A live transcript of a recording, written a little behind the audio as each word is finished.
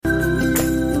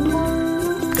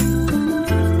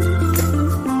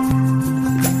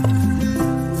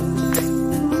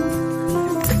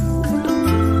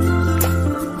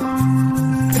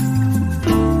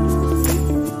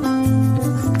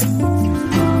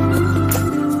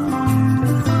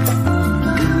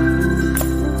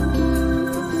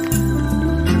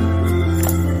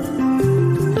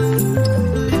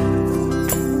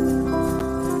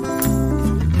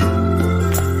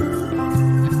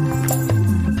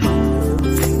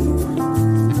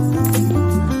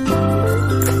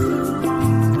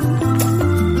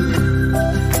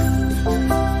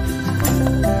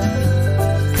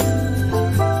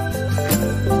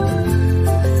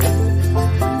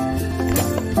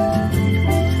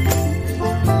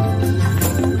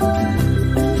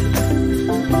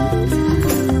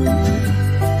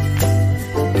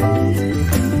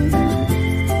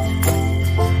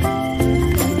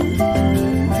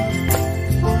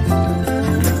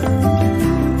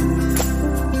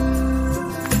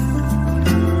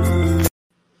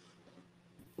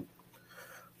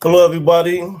Hello,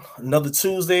 everybody. Another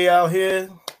Tuesday out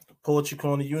here. Poetry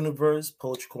Corner Universe,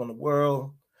 Poetry Corner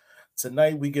World.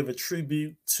 Tonight, we give a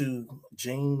tribute to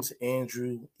James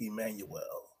Andrew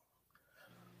Emanuel.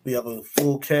 We have a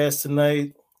full cast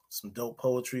tonight, some dope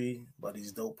poetry by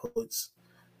these dope poets.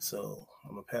 So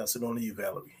I'm going to pass it on to you,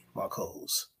 Valerie, my co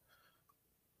host.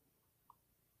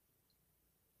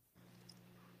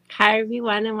 Hi,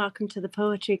 everyone, and welcome to the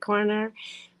Poetry Corner.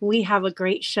 We have a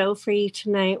great show for you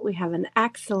tonight. We have an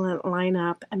excellent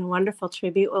lineup and a wonderful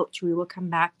tribute, which we will come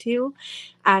back to.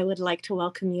 I would like to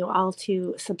welcome you all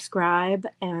to subscribe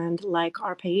and like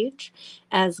our page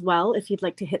as well. If you'd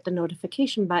like to hit the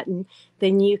notification button,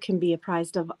 then you can be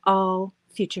apprised of all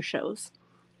future shows.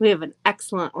 We have an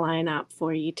excellent lineup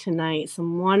for you tonight,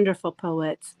 some wonderful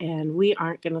poets, and we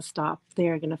aren't going to stop.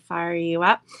 They're going to fire you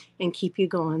up and keep you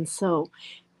going. So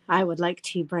I would like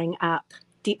to bring up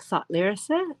Deep Thought the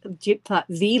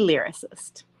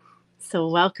lyricist. So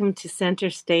welcome to center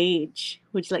stage.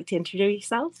 Would you like to introduce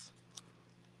yourself?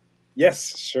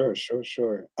 Yes, sure.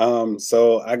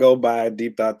 So I go by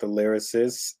Deep Thought the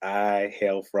lyricist. I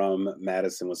hail from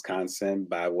Madison, Wisconsin,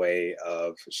 by way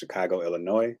of Chicago,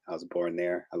 Illinois. I was born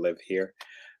there. I live here.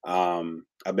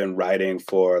 I've been writing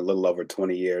for a little over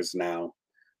 20 years now.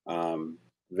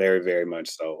 Very, very much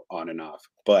so, on and off.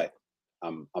 But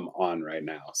I'm on right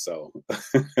now, so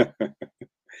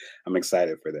I'm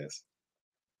excited for this.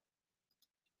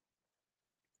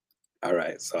 All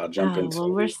right, so I'll jump into.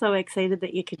 Well, we're so excited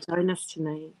that you could join us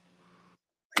tonight.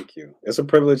 Thank you. It's a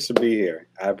privilege to be here.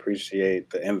 I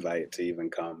appreciate the invite to even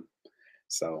come.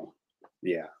 So,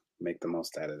 yeah, make the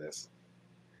most out of this.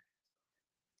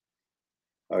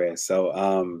 Okay, so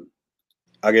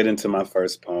I'll get into my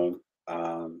first poem.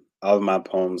 All of my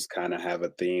poems kind of have a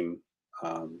theme.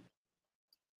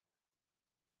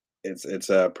 It's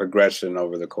a progression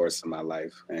over the course of my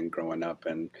life and growing up,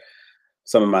 and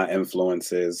some of my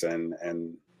influences and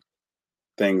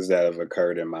things that have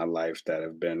occurred in my life that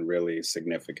have been really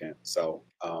significant. So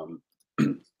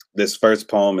this first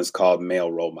poem is called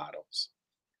Male Role Models.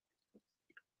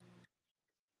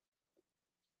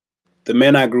 The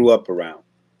men I grew up around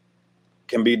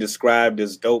can be described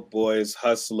as dope boys,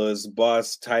 hustlers,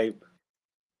 boss type,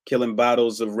 killing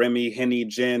bottles of Remy, Henny,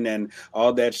 gin, and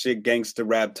all that shit gangster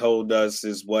rap told us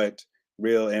is what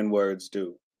real N-words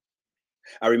do.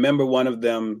 I remember one of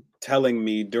them telling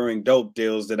me during dope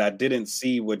deals that I didn't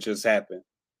see what just happened.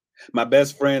 My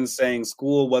best friend saying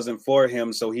school wasn't for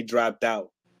him, so he dropped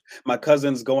out. My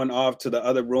cousins going off to the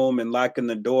other room and locking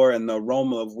the door, and the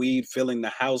aroma of weed filling the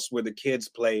house where the kids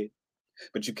played.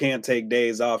 But you can't take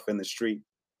days off in the street.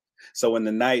 So in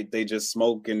the night, they just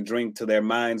smoke and drink till their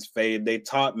minds fade. They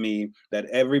taught me that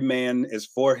every man is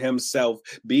for himself.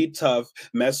 Be tough,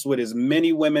 mess with as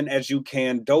many women as you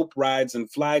can, dope rides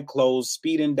and fly clothes,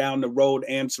 speeding down the road,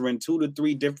 answering 2 to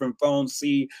 3 different phones.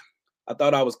 See, I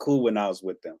thought I was cool when I was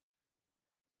with them.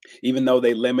 Even though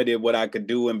they limited what I could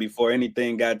do, and before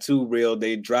anything got too real,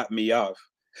 they dropped me off.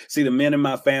 See, the men in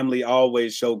my family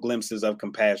always show glimpses of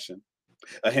compassion.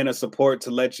 A hint of support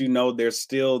to let you know they're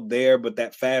still there, but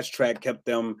that fast track kept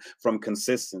them from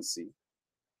consistency.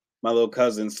 My little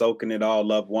cousin soaking it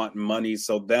all up, wanting money,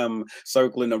 so them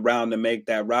circling around to make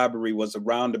that robbery was a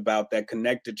roundabout that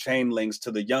connected chain links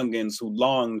to the youngins who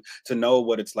longed to know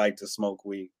what it's like to smoke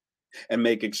weed and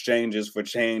make exchanges for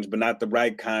change, but not the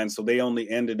right kind, so they only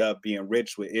ended up being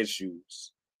rich with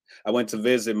issues. I went to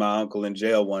visit my uncle in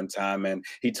jail one time, and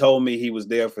he told me he was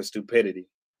there for stupidity.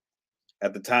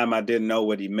 At the time, I didn't know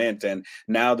what he meant, and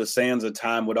now the sands of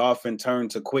time would often turn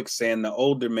to quicksand. The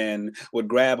older men would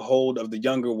grab hold of the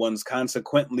younger ones,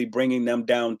 consequently bringing them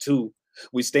down too.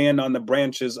 We stand on the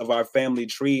branches of our family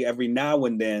tree. Every now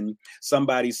and then,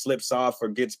 somebody slips off or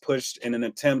gets pushed in an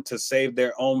attempt to save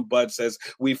their own butts as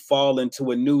we fall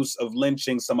into a noose of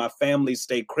lynching. So my family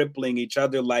stay crippling each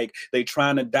other like they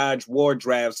trying to dodge war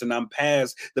drafts, and I'm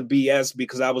past the BS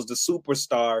because I was the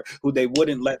superstar who they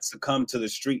wouldn't let succumb to the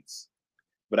streets.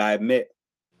 But I admit,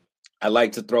 I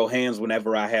like to throw hands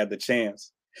whenever I had the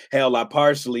chance. Hell, I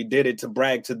partially did it to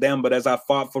brag to them, but as I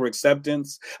fought for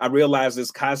acceptance, I realized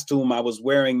this costume I was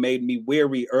wearing made me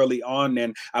weary early on,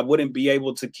 and I wouldn't be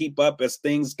able to keep up as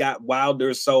things got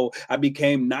wilder, so I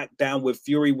became knocked down with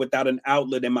fury without an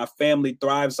outlet, and my family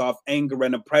thrives off anger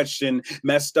and oppression,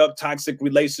 messed up toxic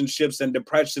relationships and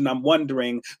depression. I'm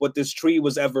wondering what this tree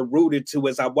was ever rooted to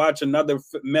as I watch another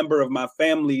member of my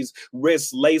family's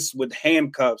wrists laced with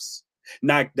handcuffs.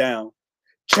 Knocked down,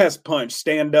 chest punch,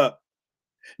 stand up.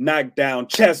 Knock down,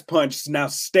 chest punch. Now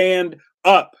stand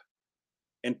up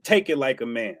and take it like a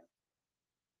man.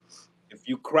 If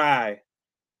you cry,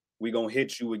 we gonna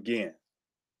hit you again.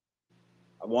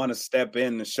 I want to step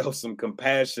in and show some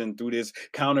compassion through this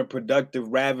counterproductive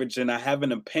ravage, and I have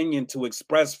an opinion to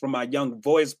express from my young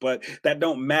voice, but that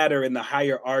don't matter in the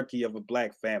hierarchy of a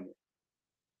Black family.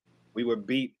 We were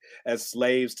beat as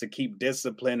slaves to keep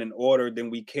discipline and order, then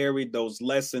we carried those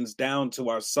lessons down to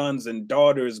our sons and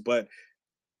daughters, but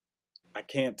I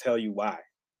can't tell you why.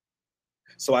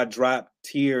 So I drop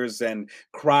tears and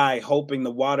cry, hoping the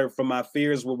water from my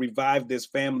fears will revive this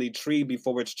family tree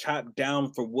before it's chopped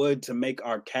down for wood to make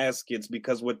our caskets,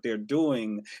 because what they're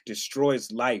doing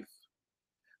destroys life.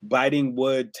 Biting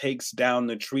wood takes down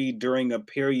the tree during a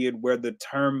period where the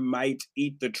term might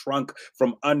eat the trunk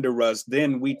from under us.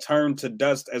 Then we turn to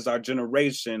dust as our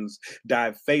generations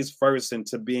dive face first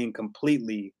into being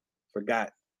completely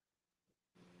forgotten.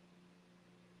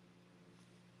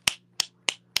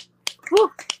 Whew.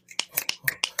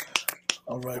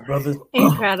 All right, brother.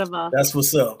 Incredible. That's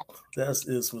what's up. That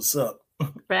is what's up.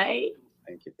 Right?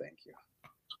 Thank you. Thank you.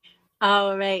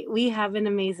 All right. We have an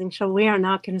amazing show. We are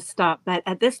not going to stop. But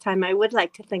at this time, I would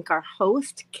like to thank our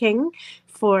host, King,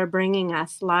 for bringing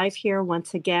us live here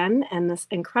once again and this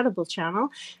incredible channel.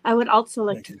 I would also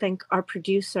like to thank our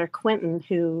producer, Quentin,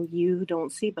 who you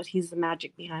don't see, but he's the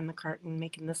magic behind the curtain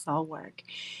making this all work.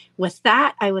 With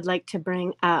that, I would like to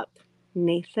bring up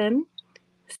Nathan,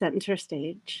 center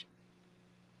stage.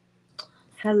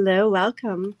 Hello,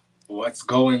 welcome. What's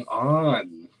going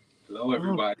on? Hello,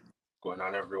 everybody. What's going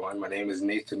on, everyone? My name is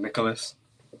Nathan Nicholas.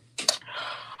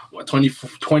 I'm a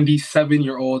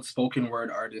 27-year-old spoken word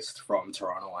artist from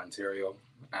Toronto, Ontario,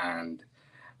 and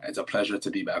it's a pleasure to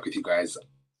be back with you guys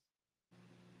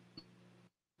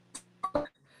at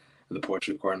the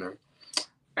Poetry Corner.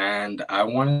 And I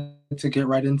wanted to get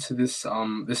right into this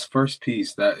this first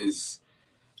piece that is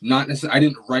not necessarily, I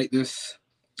didn't write this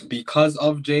because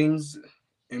of James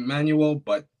Emanuel,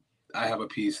 but I have a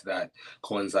piece that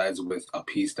coincides with a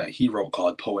piece that he wrote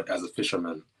called Poet as a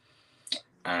Fisherman.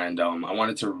 And I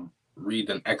wanted to read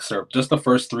an excerpt, just the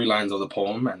first 3 lines of the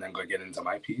poem, and then go get into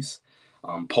my piece.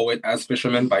 Poet as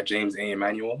Fisherman by James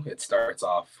Emanuel. It starts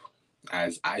off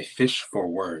as, I fish for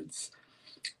words,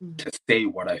 to say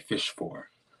what I fish for.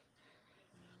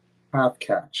 Half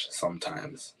catch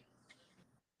sometimes.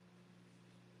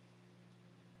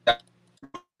 I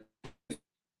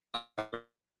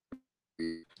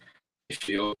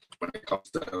feel when it comes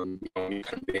to me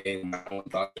conveying my own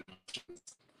thoughts.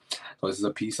 So this is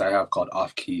a piece I have called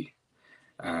Off Key,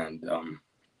 and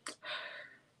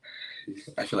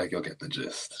I feel like you'll get the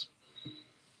gist.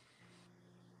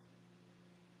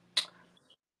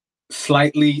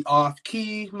 Slightly off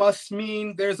key must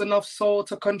mean there's enough soul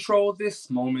to control this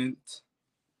moment.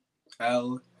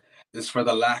 L is for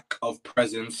the lack of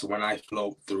presence when I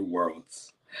float through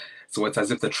worlds. So it's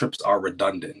as if the trips are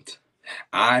redundant.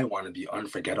 I want to be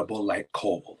unforgettable like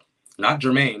Cole. Not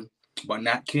Jermaine, but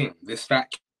Nat King. This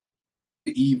fat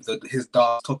Eve, his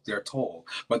dogs took their toll.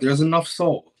 But there's enough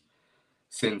soul,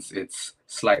 since it's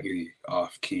slightly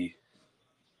off key.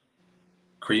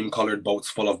 Cream-colored boats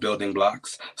full of building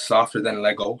blocks, softer than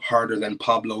Lego, harder than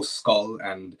Pablo's skull,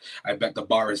 and I bet the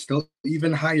bar is still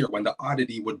even higher when the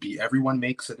oddity would be everyone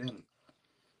makes it in.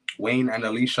 Wayne and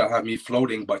Alicia have me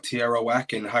floating, but Tierra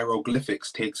Whack in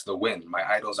hieroglyphics takes the win. My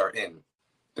idols are in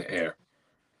the air.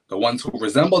 The ones who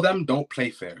resemble them don't play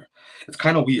fair. It's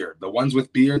kind of weird. The ones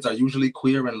with beards are usually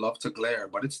queer and love to glare,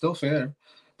 but it's still fair.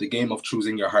 The game of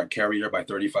choosing your heart carrier by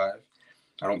 35.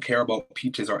 I don't care about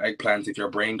peaches or eggplants if your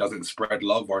brain doesn't spread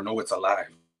love or know it's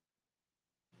alive.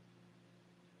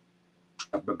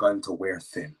 I've begun to wear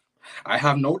thin. I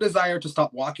have no desire to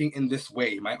stop walking in this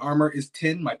way. My armor is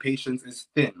tin, my patience is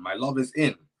thin, my love is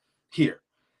in. Here,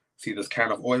 see this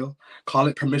can of oil? Call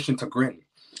it permission to grin.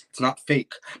 It's not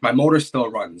fake. My motor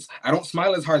still runs. I don't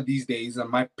smile as hard these days,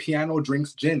 and my piano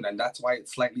drinks gin, and that's why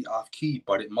it's slightly off key,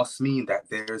 but it must mean that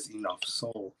there's enough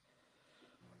soul.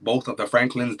 Both of the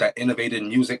Franklins that innovated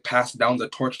music passed down the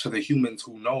torch to the humans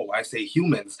who know. I say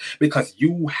humans because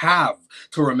you have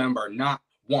to remember not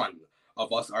one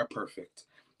of us are perfect.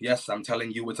 Yes, I'm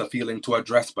telling you it's a feeling to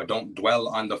address, but don't dwell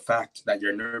on the fact that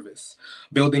you're nervous.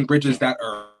 Building bridges that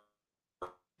are...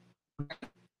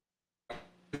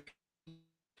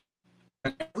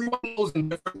 Everyone knows in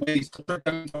different ways to turn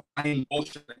them into finding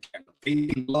bullshit again.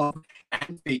 Faking love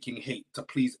and faking hate to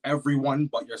please everyone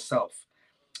but yourself.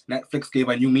 Netflix gave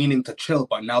a new meaning to chill,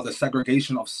 but now the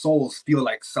segregation of souls feel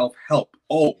like self-help.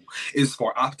 O is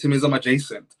for optimism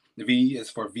adjacent. V is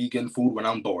for vegan food when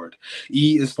I'm bored.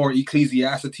 E is for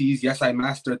Ecclesiastes. Yes, I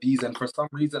mastered these, and for some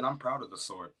reason, I'm proud of the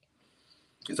sword.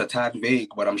 It's a tad vague,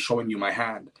 but I'm showing you my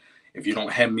hand. If you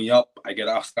don't hem me up, I get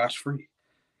off scotch-free.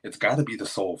 It's got to be the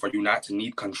soul for you not to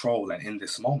need control, and in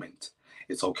this moment,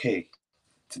 it's okay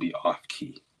to be off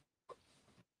key.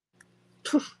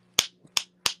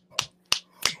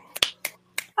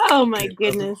 Oh my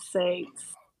goodness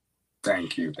sakes.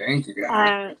 Thank you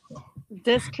guys.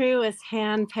 This crew is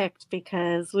handpicked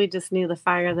because we just knew the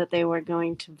fire that they were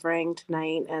going to bring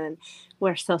tonight, and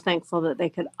we're so thankful that they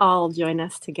could all join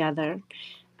us together.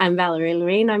 I'm Valerie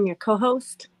Lorraine, I'm your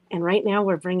co-host, and right now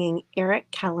we're bringing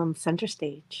Eric Kellum center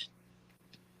stage.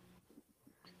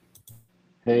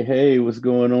 Hey, what's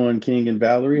going on, King and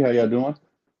Valerie? How y'all doing?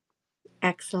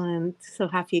 Excellent. So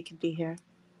happy you could be here.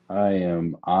 I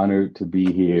am honored to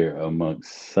be here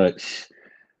amongst such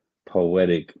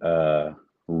poetic,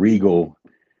 regal,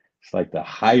 it's like the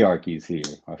hierarchies here.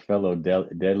 Our fellow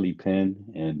Deadly Pen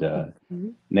and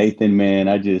Nathan, man,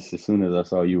 as soon as I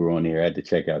saw you were on here, I had to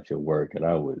check out your work, and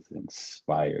I was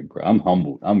inspired, bro. I'm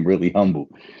humbled. I'm really humbled.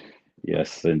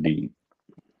 Yes, indeed.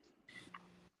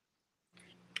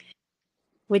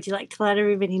 Would you like to let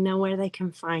everybody know where they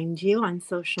can find you on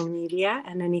social media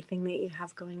and anything that you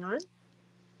have going on?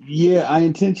 Yeah, I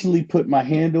intentionally put my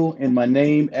handle and my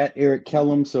name at Eric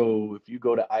Kellum. So if you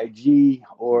go to IG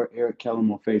or Eric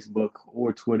Kellum on Facebook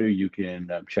or Twitter, you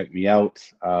can check me out.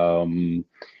 Monoloetry,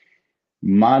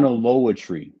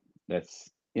 that's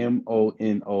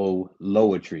MONO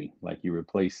Loetry, like you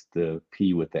replace the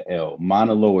P with the L.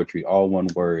 Monoloetry, all one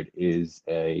word, is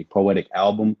a poetic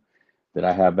album that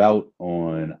I have out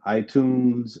on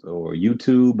iTunes or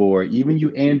YouTube, or even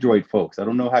you Android folks. I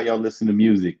don't know how y'all listen to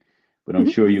music, but I'm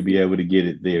sure you'll be able to get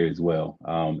it there as well.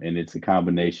 And it's a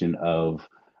combination of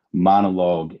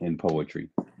monologue and poetry.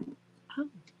 Oh.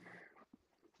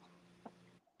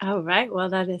 All right. Well,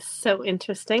 that is so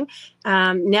interesting.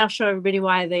 Now show everybody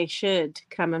why they should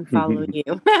come and follow you.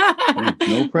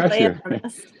 No pressure.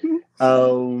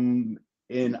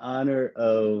 In honor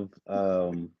of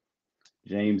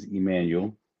James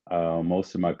Emanuel,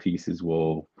 most of my pieces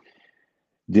will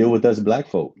deal with us Black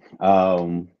folk.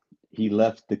 He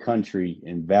left the country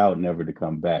and vowed never to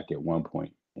come back at one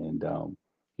point. And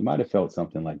he might have felt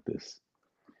something like this.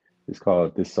 It's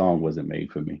called This Song Wasn't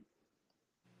Made for Me.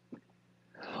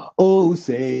 Oh,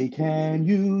 say, can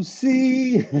you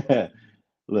see?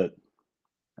 Look,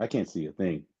 I can't see a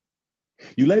thing.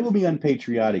 You label me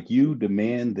unpatriotic. You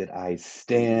demand that I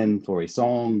stand for a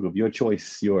song of your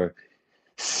choice. You're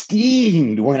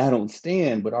steamed when I don't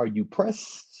stand, but are you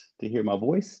pressed to hear my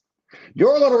voice?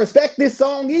 You're going to respect this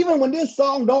song even when this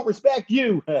song don't respect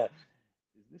you. Is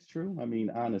this true? I mean,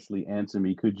 honestly, answer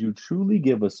me. Could you truly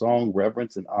give a song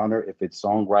reverence and honor if its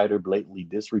songwriter blatantly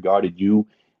disregarded you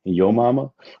and your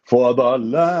mama? For the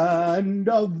land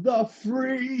of the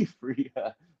free.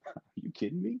 Are you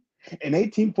kidding me? In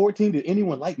 1814, did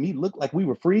anyone like me look like we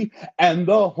were free? And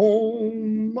the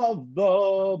home of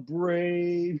the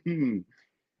brave.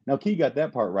 Now, Key got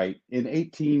that part right. In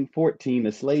 1814,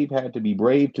 a slave had to be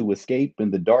brave to escape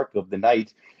in the dark of the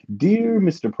night. Dear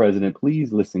Mr. President,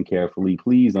 please listen carefully.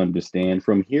 Please understand.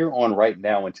 From here on right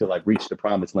now until I reach the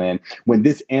promised land, when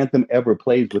this anthem ever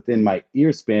plays within my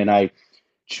ear span, I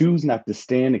choose not to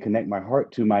stand and connect my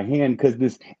heart to my hand because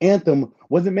this anthem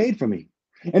wasn't made for me.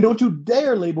 And don't you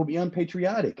dare label me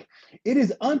unpatriotic. It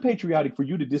is unpatriotic for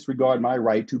you to disregard my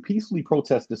right to peacefully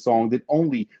protest a song that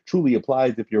only truly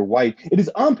applies if you're white. It is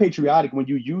unpatriotic when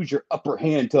you use your upper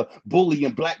hand to bully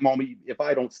and blackmail me if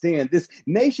I don't stand. This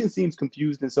nation seems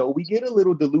confused, and so we get a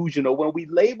little delusional when we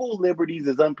label liberties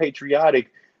as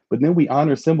unpatriotic, but then we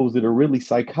honor symbols that are really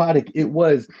psychotic. It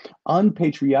was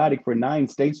unpatriotic for 9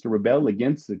 states to rebel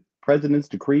against the president's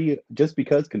decree just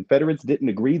because Confederates didn't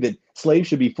agree that slaves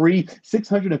should be free.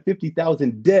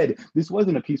 650,000 dead. This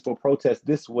wasn't a peaceful protest.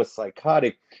 This was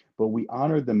psychotic. But we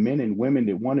honor the men and women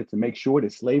that wanted to make sure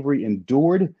that slavery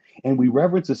endured. And we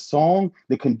reverence a song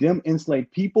that condemned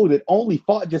enslaved people that only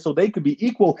fought just so they could be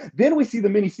equal. Then we see the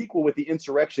mini sequel with the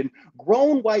insurrection.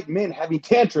 Grown white men having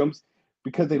tantrums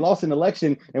because they lost an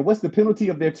election. And what's the penalty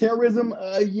of their terrorism?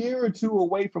 A year or 2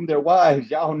 away from their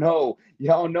wives. Y'all know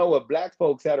if Black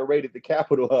folks had raided the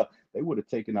Capitol, they would have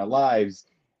taken our lives.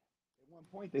 At one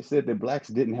point, they said that Blacks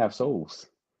didn't have souls.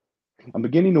 I'm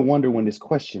beginning to wonder when this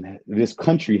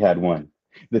country had one.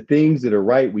 The things that are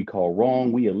right, we call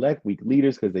wrong. We elect weak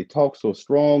leaders because they talk so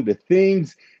strong. The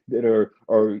things that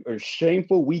are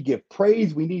shameful, we give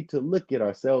praise. We need to look at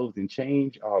ourselves and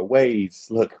change our ways.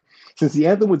 Look, since the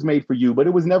anthem was made for you, but it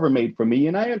was never made for me.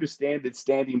 And I understand that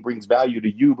standing brings value to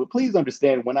you, but please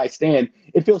understand when I stand,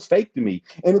 it feels fake to me.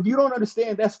 And if you don't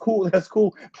understand, that's cool. That's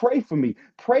cool. Pray for me.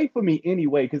 Pray for me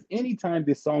anyway, because anytime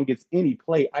this song gets any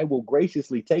play, I will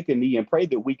graciously take a knee and pray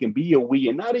that we can be a we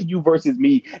and not a you versus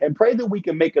me, and pray that we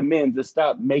can make amends to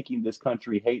stop making this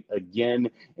country hate again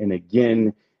and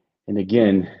again and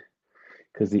again,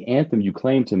 because the anthem you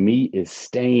claim to me is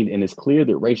stained, and it's clear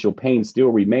that racial pain still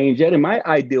remains. Yet in my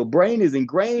ideal brain is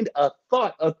ingrained a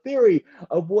thought, a theory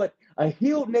of what a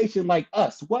healed nation like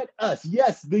us, what us,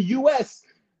 yes, the US,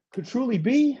 could truly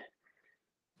be.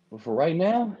 But for right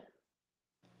now,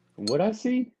 from what I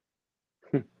see,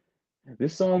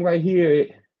 this song right here,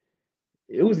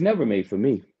 it was never made for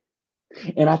me.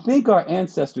 And I think our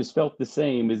ancestors felt the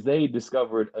same as they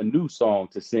discovered a new song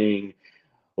to sing.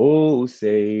 Oh,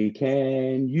 say,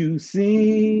 can you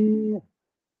sing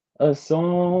a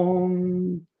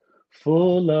song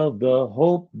full of the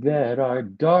hope that our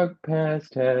dark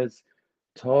past has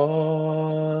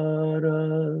taught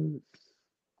us?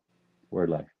 Word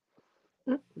life.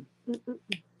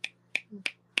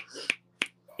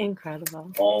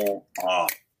 Incredible. Oh,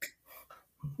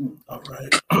 All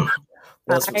right.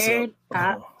 That's what's Fired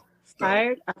up. up.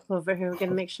 Fired up over here. We're going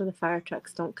to make sure the fire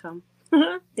trucks don't come.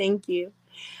 Thank you.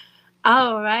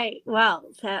 All right. Well,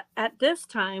 at this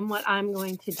time, what I'm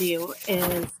going to do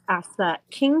is ask that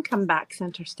King come back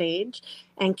center stage.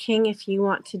 And King, if you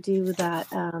want to do that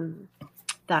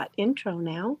that intro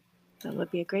now, that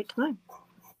would be a great time.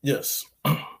 Yes.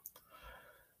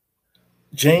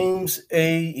 James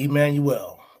A.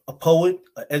 Emanuel, a poet,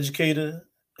 an educator,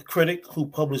 a critic who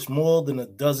published more than a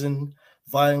dozen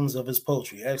volumes of his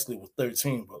poetry, actually with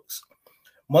 13 books.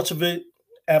 Much of it,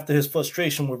 after his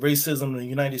frustration with racism in the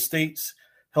United States,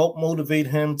 helped motivate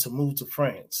him to move to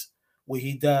France, where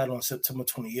he died on September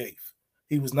 28th.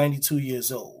 He was 92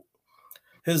 years old.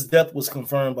 His death was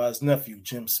confirmed by his nephew,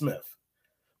 Jim Smith.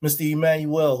 Mr.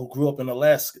 Emanuel, who grew up in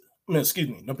Nebraska,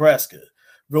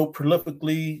 wrote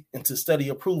prolifically and to steady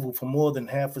approval for more than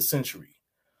half a century.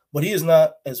 But he is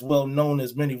not as well known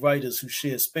as many writers who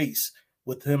share space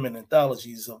with him in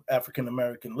anthologies of African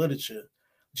American literature.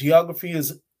 Geography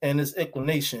and his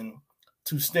inclination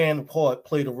to stand apart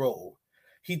played a role.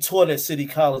 He taught at City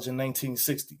College in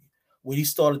 1960, where he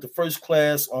started the first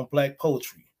class on Black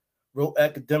poetry, wrote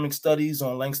academic studies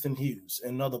on Langston Hughes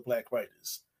and other Black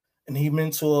writers, and he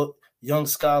mentored young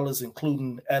scholars,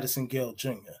 including Addison Gale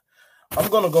Jr. I'm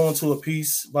going to go into a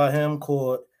piece by him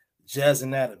called Jazz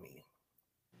Anatomy.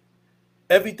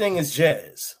 Everything is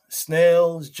jazz.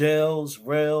 Snails, gels,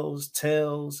 rails,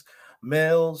 tails,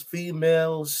 males,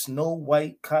 females, snow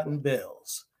white cotton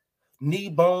bells. Knee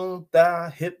bone,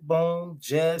 thigh, hip bone,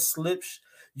 jazz slips,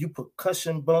 you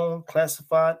percussion bone,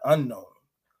 classified unknown.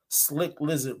 Slick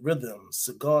lizard rhythms,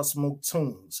 cigar smoke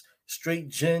tunes, straight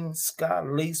gin, sky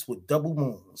lace with double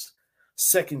moons.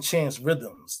 Second chance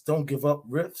rhythms, don't give up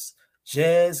riffs.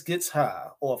 Jazz gets high,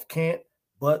 off can't,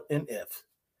 but and if.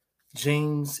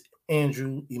 James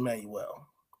Andrew Emanuel.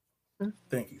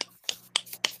 Thank you.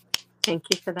 Thank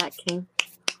you for that, King.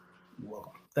 You're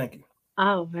welcome. Thank you.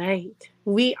 All right.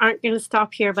 We aren't going to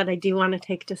stop here, but I do want to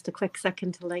take just a quick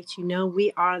second to let you know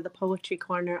we are the Poetry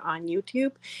Corner on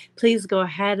YouTube. Please go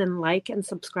ahead and like and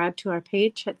subscribe to our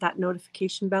page. Hit that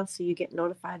notification bell so you get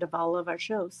notified of all of our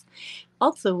shows.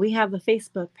 Also, we have a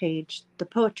Facebook page, The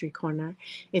Poetry Corner.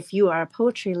 If you are a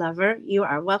poetry lover, you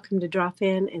are welcome to drop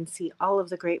in and see all of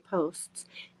the great posts.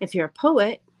 If you're a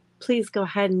poet, please go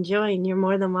ahead and join. You're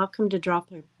more than welcome to drop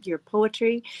your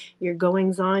poetry, your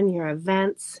goings on, your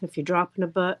events, if you're dropping a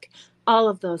book, all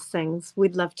of those things.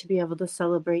 We'd love to be able to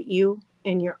celebrate you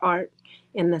and your art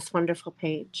in this wonderful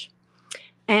page.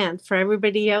 And for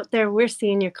everybody out there, we're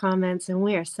seeing your comments and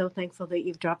we are so thankful that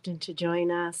you've dropped in to join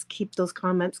us. Keep those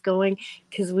comments going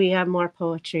because we have more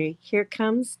poetry. Here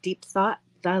comes Deep Thought,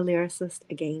 the lyricist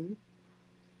again.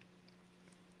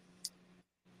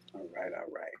 All right.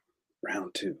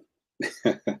 Round two.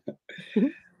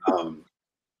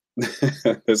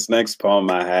 This next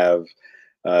poem I have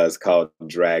is called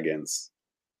Dragons.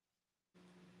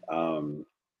 I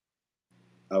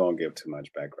won't give too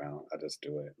much background. I just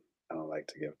do it. I don't like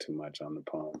to give too much on the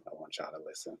poem. I want y'all to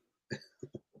listen.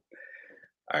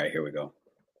 All right, here we go.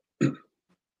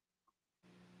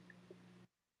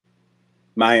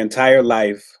 My entire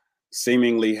life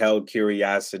seemingly held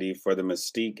curiosity for the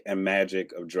mystique and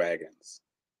magic of dragons.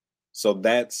 So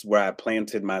that's where I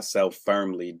planted myself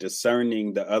firmly,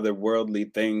 discerning the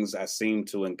otherworldly things I seemed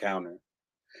to encounter.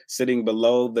 Sitting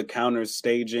below the counter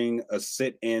staging a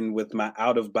sit-in with my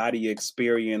out-of-body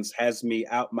experience has me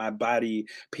out my body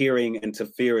peering into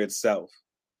fear itself,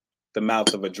 the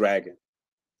mouth of a dragon.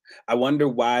 I wonder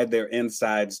why their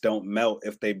insides don't melt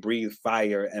if they breathe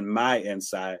fire and my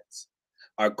insides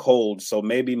are cold, so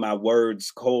maybe my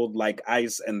words cold like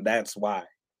ice and that's why.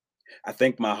 I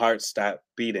think my heart stopped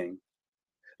beating.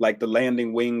 like the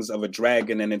landing wings of a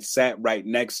dragon, and it sat right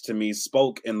next to me,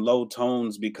 spoke in low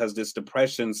tones because this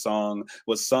depression song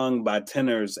was sung by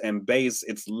tenors and bass.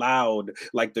 It's loud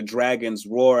like the dragon's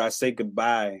roar. I say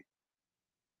goodbye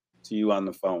to you on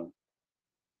the phone,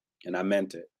 and I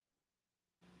meant it.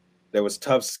 There was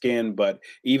tough skin, but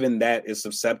even that is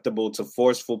susceptible to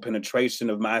forceful penetration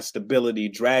of my stability.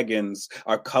 Dragons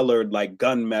are colored like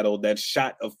gunmetal. That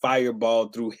shot a fireball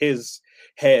through his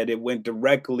head. It went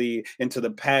directly into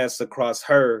the pass across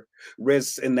her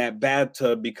wrists in that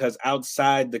bathtub, because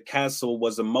outside the castle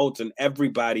was a moat, and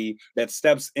everybody that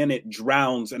steps in it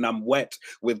drowns, and I'm wet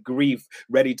with grief,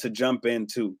 ready to jump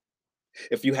into.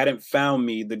 If you hadn't found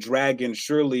me, the dragon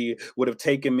surely would have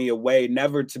taken me away,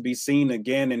 never to be seen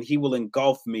again, and he will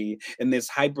engulf me in this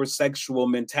hypersexual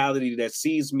mentality that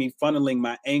sees me funneling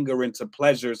my anger into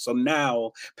pleasure. So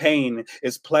now pain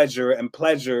is pleasure and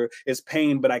pleasure is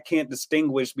pain, but I can't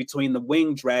distinguish between the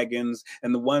winged dragons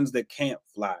and the ones that can't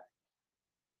fly.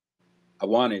 I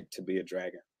wanted to be a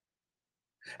dragon.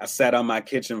 I sat on my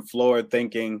kitchen floor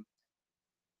thinking,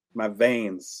 my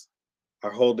veins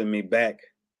are holding me back.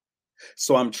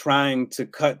 So I'm trying to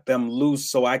cut them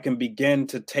loose so I can begin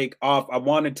to take off. I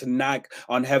wanted to knock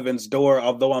on heaven's door,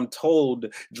 although I'm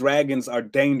told dragons are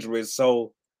dangerous.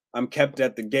 So I'm kept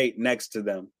at the gate next to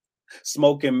them.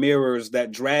 Smoke and mirrors, that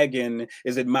dragon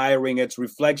is admiring its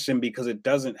reflection because it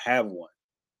doesn't have one.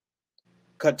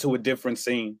 Cut to a different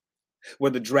scene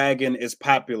where the dragon is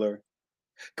popular.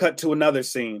 Cut to another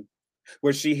scene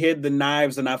where she hid the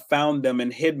knives and I found them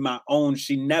and hid my own.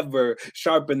 She never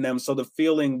sharpened them, so the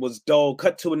feeling was dull.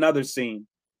 Cut to another scene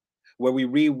where we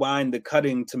rewind the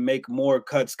cutting to make more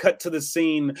cuts. Cut to the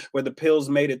scene where the pills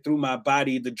made it through my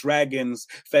body. The dragons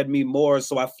fed me more,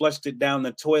 so I flushed it down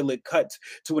the toilet. Cut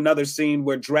to another scene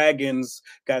where dragons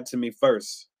got to me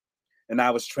first. And I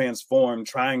was transformed,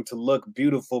 trying to look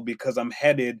beautiful because I'm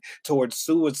headed towards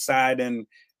suicide, and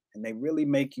they really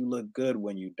make you look good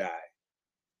when you die.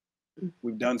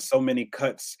 We've done so many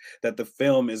cuts that the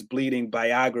film is bleeding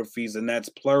biographies, and that's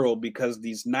plural because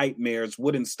these nightmares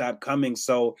wouldn't stop coming.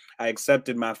 So I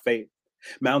accepted my fate,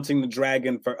 mounting the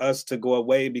dragon for us to go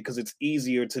away because it's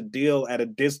easier to deal at a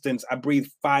distance. I breathe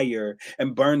fire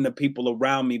and burn the people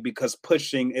around me because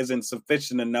pushing isn't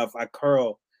sufficient enough. I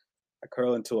curl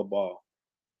into a ball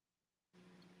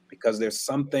because there's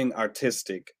something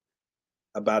artistic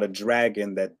about a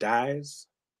dragon that dies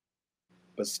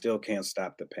but still can't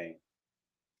stop the pain.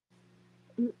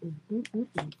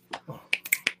 All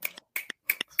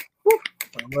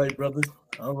right, brother.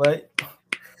 All right.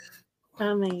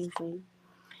 Amazing.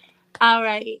 All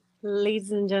right,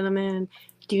 ladies and gentlemen,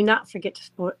 do not forget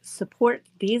to support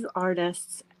these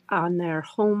artists on their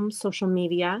home social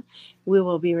media. We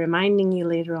will be reminding you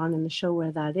later on in the show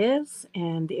where that is,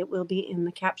 and it will be in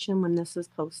the caption when this is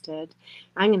posted.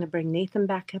 I'm going to bring Nathan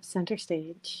back up center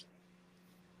stage.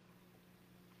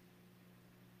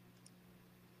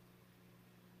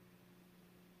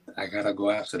 I gotta go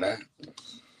after that.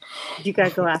 You got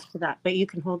to go after that, but you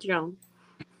can hold your own.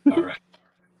 All right.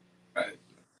 All right.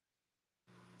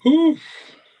 Whew.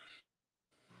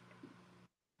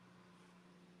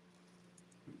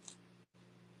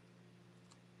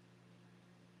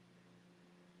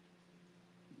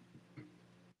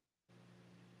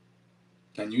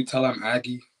 Can you tell I'm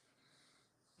Aggie?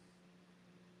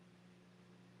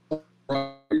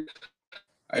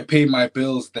 I pay my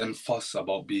bills, then fuss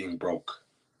about being broke.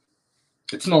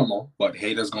 It's normal, but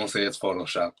haters gonna say it's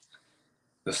Photoshop.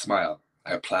 The smile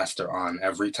I plaster on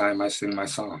every time I sing my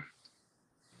song.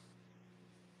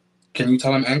 Can you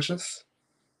tell I'm anxious?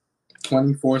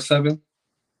 24/7?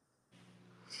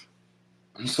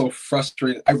 I'm so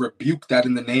frustrated. I rebuke that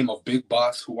in the name of Big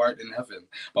Boss who art in heaven,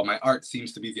 but my art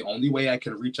seems to be the only way I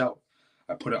can reach out.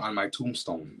 I put it on my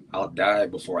tombstone. I'll die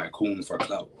before I coon for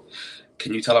clout.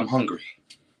 Can you tell I'm hungry?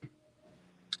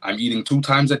 I'm eating 2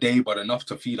 times a day, but enough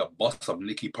to feed a bus of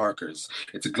Nicky Parkers.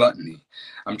 It's a gluttony.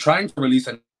 I'm trying to release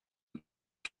an...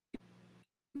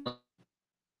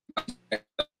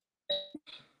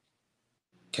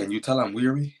 Can you tell I'm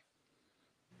weary?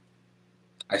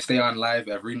 I stay on live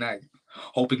every night,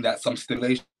 hoping that some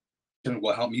stimulation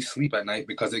will help me sleep at night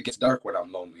because it gets dark when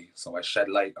I'm lonely. So I shed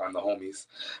light on the homies,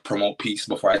 promote peace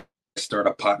before I stir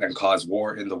the pot and cause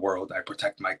war in the world. I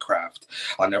protect my craft.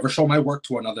 I'll never show my work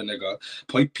to another nigga.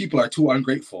 People are too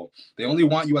ungrateful. They only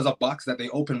want you as a box that they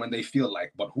open when they feel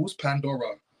like. But who's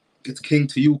Pandora? It's king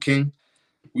to you, king.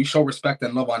 We show respect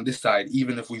and love on this side,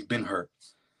 even if we've been hurt.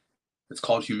 It's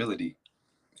called humility.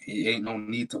 He ain't no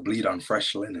need to bleed on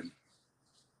fresh linen.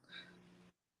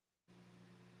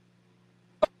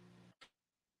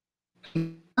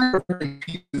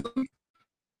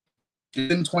 It's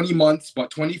been 20 months, but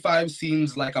 25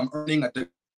 seems like I'm earning a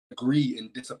degree in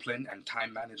discipline and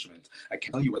time management. I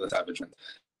can't tell you where the savage went.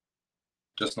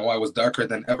 Just know I was darker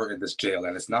than ever in this jail,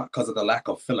 and it's not because of the lack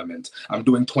of filament. I'm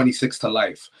doing 26 to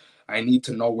life. I need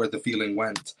to know where the feeling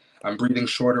went. I'm breathing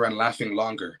shorter and laughing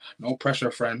longer. No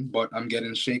pressure, friend, but I'm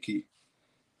getting shaky.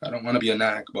 I don't want to be a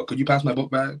nag, but could you pass my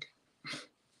book bag?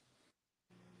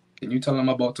 Can you tell I'm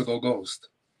about to go ghost?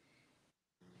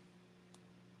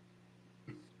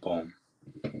 Boom.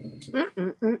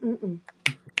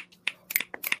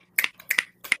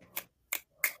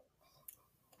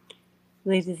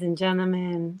 Ladies and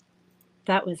gentlemen,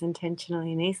 that was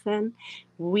Intentionally Nathan.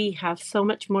 We have so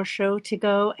much more show to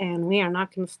go, and we are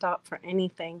not going to stop for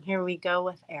anything. Here we go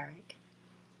with Eric.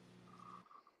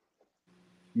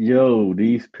 Yo,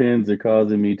 these pins are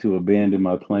causing me to abandon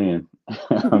my plan.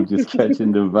 I'm just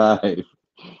catching the vibe.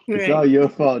 It's all your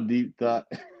fault, Deep Thought.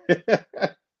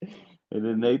 And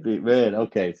then Nathan, man,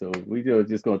 okay, so we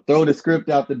just gonna throw the script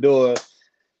out the door.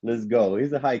 Let's go.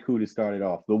 Here's a haiku to start it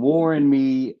off. The war in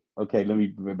me. Okay, let me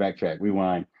backtrack,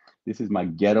 rewind. This is my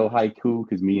ghetto haiku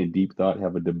because me and Deep Thought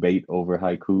have a debate over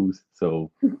haikus. So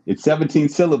it's 17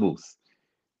 syllables,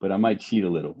 but I might cheat a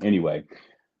little. Anyway,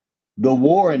 the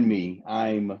war in me.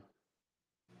 I'm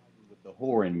with the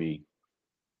whore in me.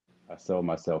 I sell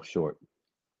myself short.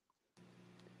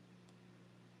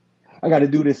 I got to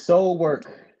do this soul work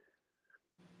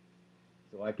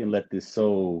so I can let this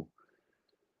soul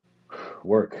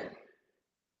work.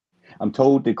 I'm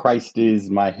told that Christ is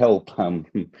my help.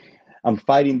 I'm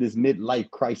fighting this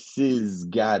midlife crisis.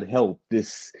 God help.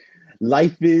 This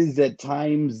life is at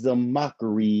times a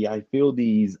mockery. I feel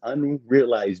these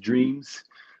unrealized dreams,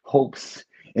 hopes,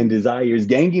 and desires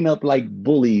ganging up like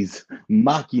bullies,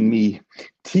 mocking me,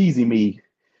 teasing me.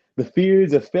 The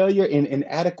fears of failure and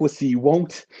inadequacy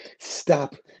won't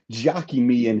stop jocking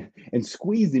me and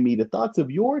squeezing me. The thoughts of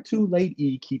you're too late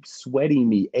keep sweating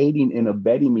me, aiding and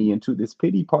abetting me into this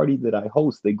pity party that I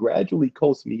host. They gradually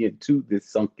coast me into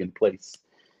this sunken place.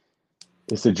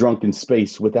 It's a drunken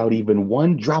space without even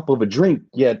one drop of a drink,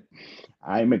 yet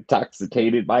I'm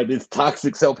intoxicated by this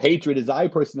toxic self-hatred as I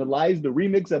personalize the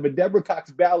remix of a Deborah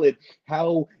Cox ballad.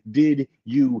 How did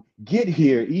you get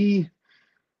here, E?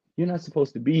 You're not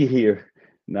supposed to be here.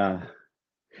 Nah.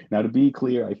 Now, to be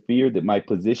clear, I fear that my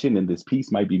position in this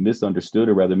piece might be misunderstood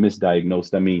or rather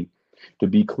misdiagnosed. I mean, to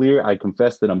be clear, I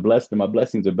confess that I'm blessed and my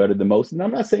blessings are better than most. And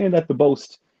I'm not saying that to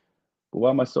boast, but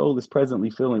while my soul is presently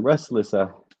feeling restless,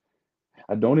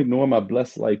 I don't ignore my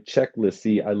blessed life checklist.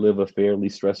 See, I live a fairly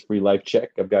stress-free life. Check.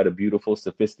 I've got a beautiful,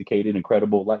 sophisticated,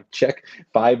 incredible life. Check.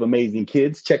 5 amazing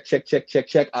kids. Check, check, check, check,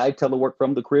 check. I telework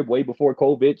from the crib way before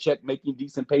COVID. Check. Making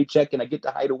decent paycheck, and I get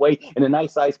to hide away in a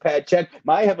nice size pad. Check.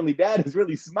 My heavenly dad has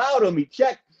really smiled on me.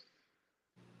 Check.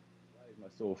 Why is my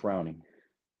soul frowning?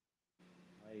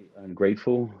 Am I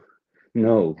ungrateful?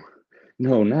 No.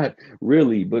 No, not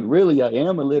really, but really I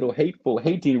am a little hateful,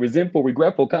 hating, resentful,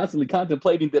 regretful, constantly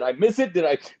contemplating, did I miss it? Did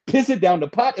I piss it down the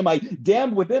pot? Am I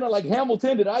damned within it like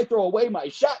Hamilton? Did I throw away my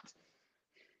shot?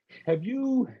 Have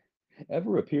you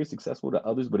ever appeared successful to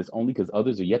others, but it's only because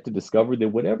others are yet to discover that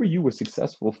whatever you were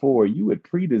successful for, you had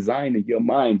pre-designed in your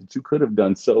mind that you could have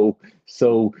done so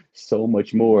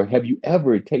much more? Have you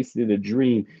ever tasted a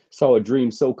dream, saw a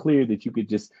dream so clear that you could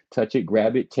just touch it,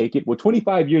 grab it, take it? Well,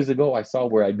 25 years ago, I saw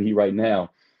where I'd be right now.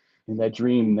 And that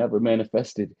dream never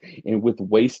manifested. And with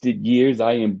wasted years,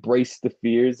 I embraced the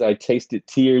fears. I tasted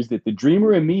tears that the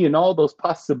dreamer in me and all those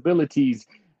possibilities,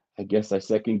 I guess I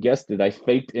second guessed it. I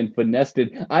faked and finessed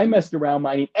it. I messed around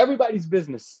minding everybody's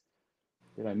business.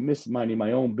 That I missed minding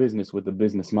my own business with a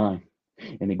business mind.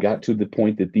 And it got to the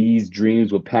point that these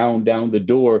dreams would pound down the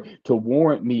door to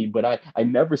warrant me, but I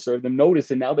never served them notice.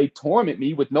 And now they torment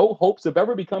me with no hopes of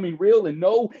ever becoming real and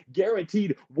no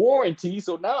guaranteed warranty.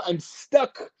 So now I'm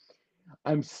stuck.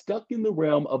 I'm stuck in the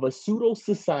realm of a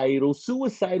pseudo-societal,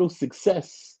 suicidal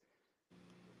success,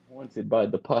 haunted by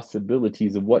the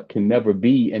possibilities of what can never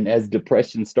be. And as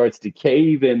depression starts to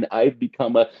cave in, I've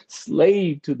become a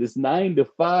slave to this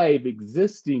 9-to-5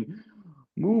 existing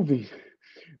movie,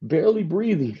 barely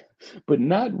breathing, but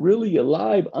not really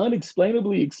alive,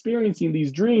 unexplainably experiencing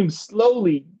these dreams,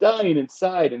 slowly dying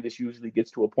inside. And this usually gets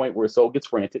to a point where a soul gets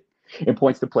frantic and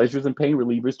points to pleasures and pain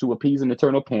relievers to appease an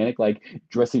eternal panic, like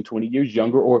dressing 20 years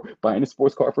younger, or buying a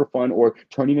sports car for fun, or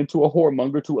turning into a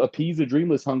whoremonger to appease a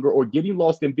dreamless hunger, or getting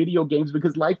lost in video games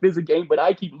because life is a game, but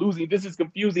I keep losing. This is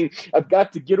confusing. I've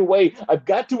got to get away. I've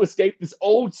got to escape this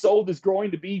old soul that's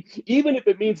growing to be, even if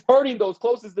it means hurting those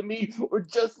closest to me or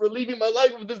just relieving my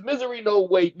life of this misery. No,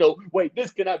 wait,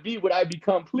 this cannot be what I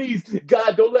become. Please,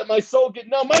 God, don't let my soul get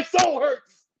numb. My soul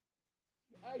hurts.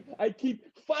 I keep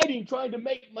fighting, trying to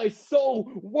make my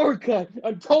soul work.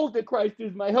 I'm told that Christ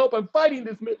is my help. I'm fighting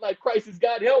this midlife crisis.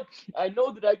 God help. I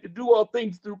know that I can do all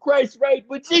things through Christ, right?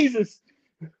 But Jesus,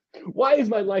 why is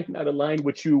my life not aligned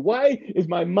with you? Why is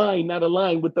my mind not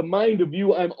aligned with the mind of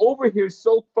you? I'm over here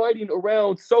so fighting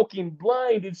around, soaking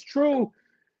blind. It's true.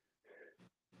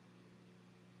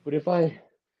 But if I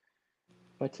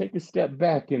take a step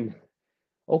back and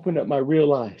open up my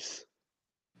real eyes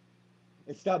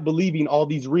and stop believing all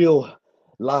these real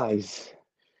lies,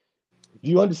 do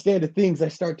you understand the things I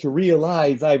start to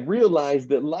realize? I've realized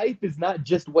that life is not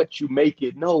just what you make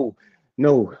it. No,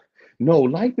 no, no.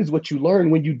 Life is what you learn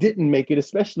when you didn't make it,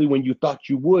 especially when you thought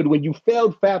you would, when you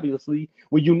failed fabulously,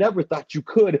 when you never thought you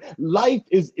could. Life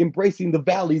is embracing the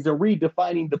valleys and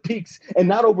redefining the peaks and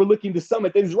not overlooking the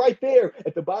summit that is right there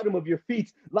at the bottom of your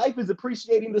feet. Life is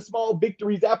appreciating the small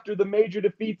victories after the major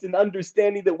defeats and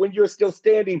understanding that when you're still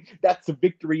standing, that's a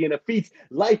victory and a feat.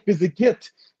 Life is a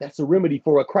gift. That's a remedy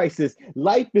for a crisis.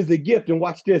 Life is a gift, and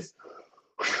watch this.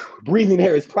 Breathing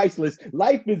air is priceless.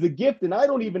 Life is a gift, and I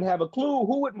don't even have a clue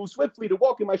who would move swiftly to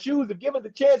walk in my shoes if given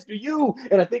the chance to you.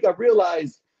 And I think I've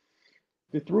realized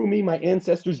that through me, my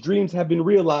ancestors' dreams have been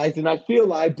realized, and I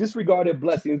feel I've disregarded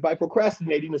blessings by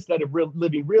procrastinating instead of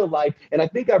living real life. And I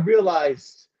think I've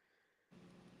realized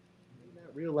I may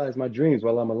not realize my dreams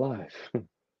while I'm alive.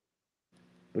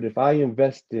 But if I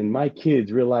invest in my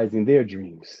kids realizing their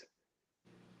dreams,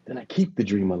 then I keep the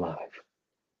dream alive.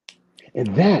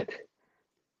 And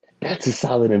that's a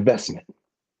solid investment.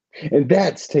 And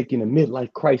that's taking a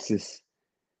midlife crisis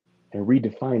and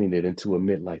redefining it into a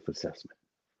midlife assessment.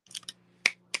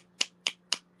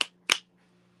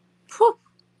 Whew.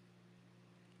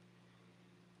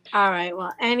 All right.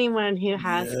 Well, anyone who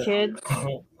has kids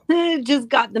just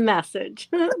got the message.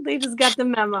 They just got the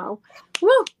memo.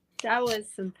 Woo! That was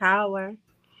some power.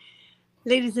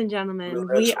 Ladies and gentlemen,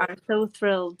 we are so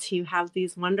thrilled to have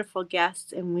these wonderful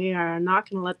guests, and we are not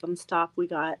going to let them stop. We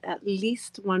got at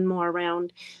least one more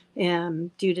round.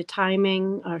 Due to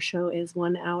timing, our show is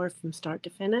 1 hour from start to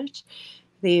finish.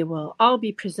 They will all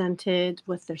be presented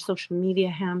with their social media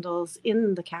handles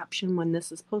in the caption when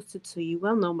this is posted, so you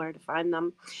will know where to find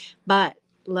them. But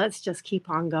let's just keep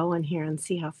on going here and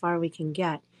see how far we can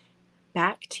get.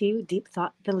 Back to Deep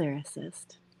Thought the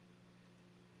Lyricist.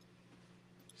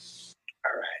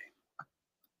 All right.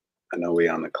 I know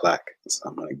we're on the clock, so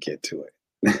I'm going to get to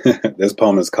it. This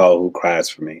poem is called Who Cries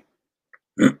for Me?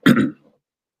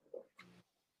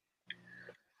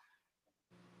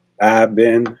 I've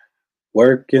been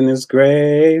working this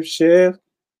grave shift.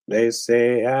 They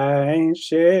say I ain't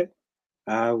shit.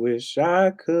 I wish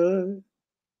I could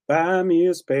buy me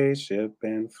a spaceship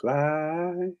and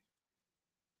fly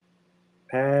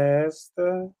past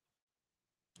the...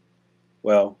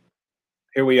 Well,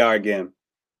 here we are again.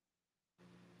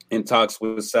 In talks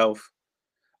with self,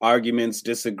 arguments,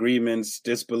 disagreements,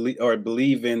 disbelief, or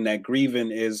believing that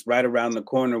grieving is right around the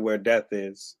corner where death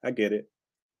is. I get it.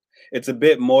 It's a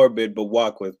bit morbid, but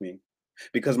walk with me.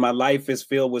 Because my life is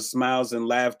filled with smiles and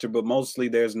laughter, but mostly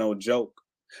there's no joke.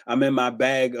 I'm in my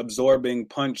bag absorbing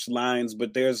punch lines,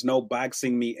 but there's no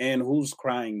boxing me in. Who's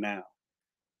crying now?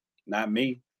 Not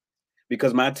me.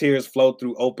 Because my tears flow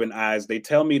through open eyes. They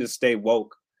tell me to stay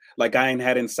woke. Like I ain't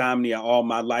had insomnia all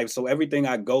my life. So everything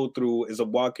I go through is a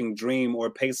walking dream or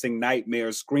pacing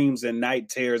nightmares, screams and night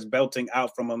terrors belting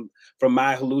out from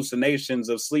my hallucinations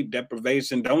of sleep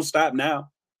deprivation. Don't stop now.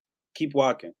 Keep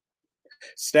walking.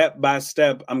 Step by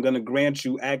step, I'm going to grant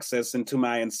you access into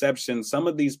my inception. Some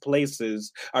of these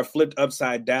places are flipped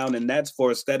upside down, and that's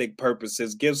for aesthetic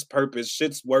purposes. Gives purpose.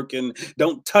 Shit's working.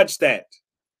 Don't touch that.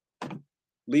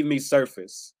 Leave me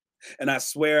surface. And I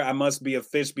swear I must be a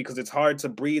fish because it's hard to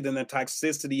breathe in the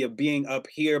toxicity of being up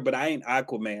here, but I ain't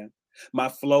Aquaman. My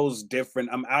flow's different.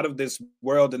 I'm out of this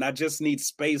world and I just need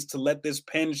space to let this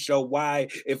pen show why.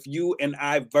 If you and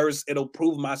I verse, it'll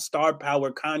prove my star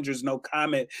power conjures no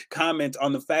comment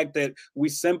on the fact that we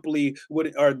simply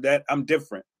would, or that I'm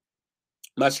different.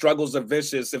 My struggles are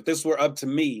vicious. If this were up to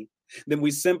me, then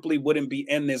we simply wouldn't be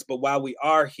in this. But while we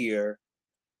are here,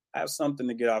 I have something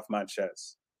to get off my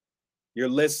chest. You're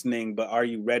listening, but are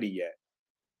you ready yet?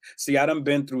 See, I done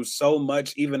been through so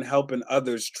much, even helping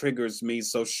others triggers me.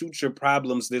 So shoot your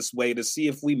problems this way to see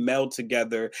if we meld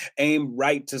together. Aim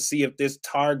right to see if this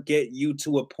target you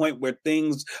to a point where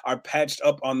things are patched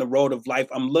up on the road of life.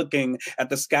 I'm looking at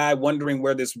the sky, wondering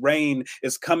where this rain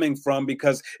is coming from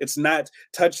because it's not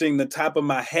touching the top of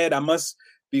my head. I must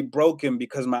be broken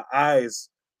because my eyes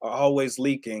are always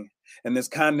leaking. And this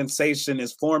condensation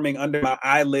is forming under my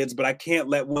eyelids, but I can't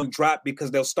let one drop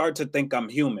because they'll start to think I'm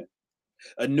human.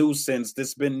 A nuisance.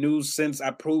 This been news since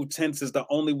I proved tense is the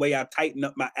only way I tighten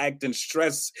up my act, and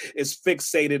stress is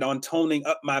fixated on toning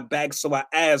up my back. So I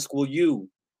ask, will you,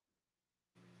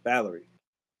 Valerie,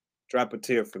 drop a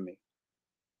tear for me?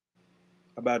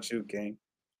 How about you, King?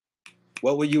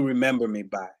 What will you remember me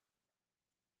by?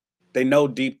 They know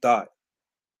deep thought.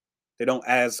 They don't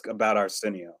ask about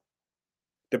Arsenio.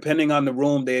 Depending on the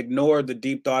room, they ignore the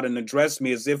deep thought and address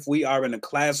me as if we are in a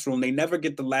classroom. They never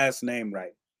get the last name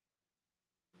right.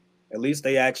 At least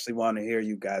they actually want to hear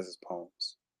you guys'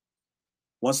 poems.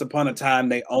 Once upon a time,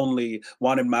 they only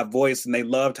wanted my voice and they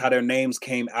loved how their names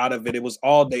came out of it. It was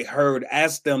all they heard.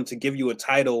 Ask them to give you a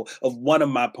title of one of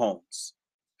my poems.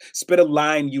 Spit a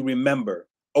line you remember,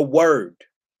 a word.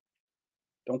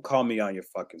 Don't call me on your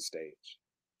fucking stage.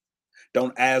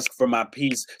 Don't ask for my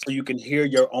piece so you can hear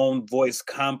your own voice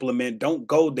compliment. Don't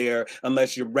go there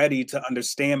unless you're ready to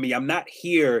understand me. I'm not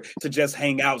here to just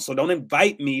hang out, so don't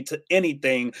invite me to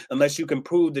anything unless you can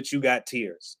prove that you got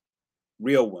tears.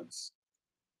 Real ones.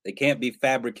 They can't be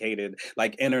fabricated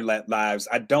like internet lives.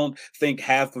 I don't think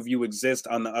half of you exist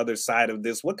on the other side of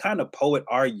this. What kind of poet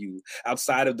are you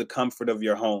outside of the comfort of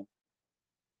your home?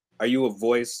 Are you a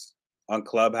voice on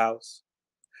Clubhouse?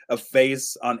 A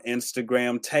face on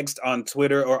Instagram, text on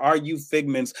Twitter, or are you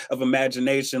figments of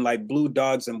imagination like blue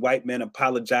dogs and white men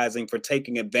apologizing for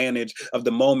taking advantage of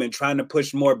the moment, trying to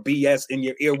push more BS in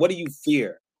your ear? What do you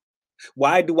fear?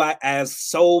 Why do I ask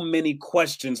so many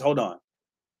questions? Hold on.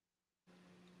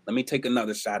 Let me take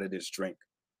another shot of this drink.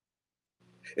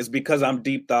 It's because I'm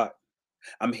deep thought.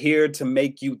 I'm here to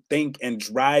make you think and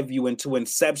drive you into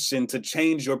inception, to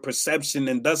change your perception.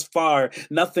 And thus far,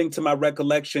 nothing to my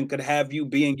recollection could have you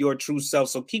being your true self.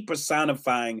 So keep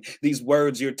personifying these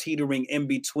words. You're teetering in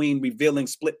between, revealing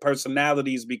split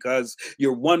personalities because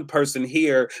you're one person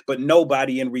here, but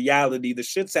nobody in reality. The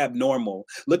shit's abnormal.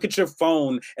 Look at your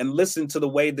phone and listen to the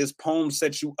way this poem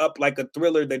sets you up like a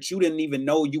thriller that you didn't even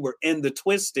know you were in. The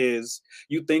twist is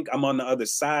you think I'm on the other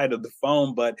side of the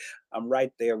phone, but I'm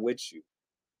right there with you.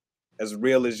 As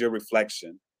real as your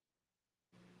reflection.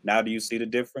 Now do you see the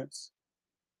difference?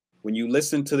 When you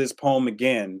listen to this poem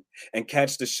again and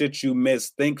catch the shit you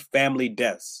missed, think family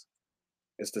deaths.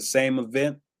 It's the same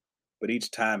event, but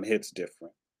each time hits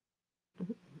different.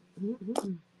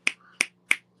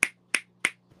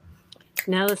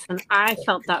 Now listen, I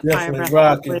felt that Definitely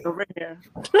fire breath over here.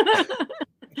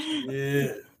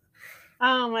 Yeah.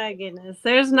 Oh my goodness.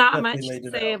 There's not Definitely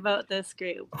much to say about this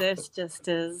group. This just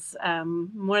is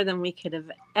more than we could have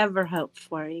ever hoped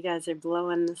for. You guys are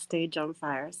blowing the stage on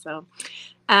fire. So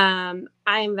I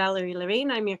am Valerie Lorraine.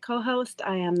 I'm your co-host.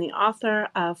 I am the author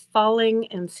of Falling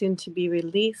and soon to be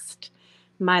released,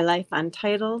 My Life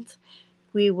Untitled.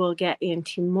 We will get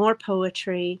into more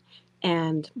poetry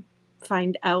and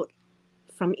find out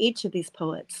from each of these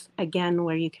poets, again,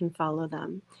 where you can follow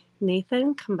them.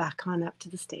 Nathan, come back on up to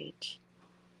the stage.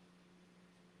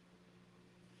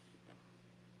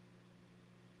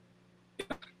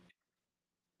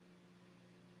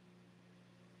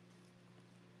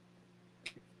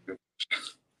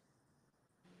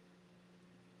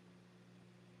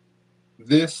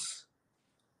 This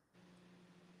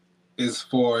is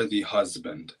for the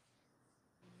husband,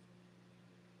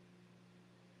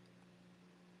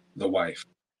 the wife,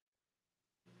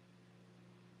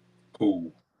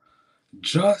 who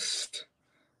just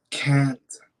can't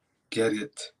get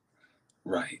it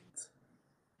right.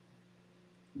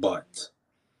 But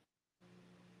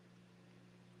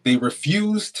they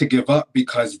refuse to give up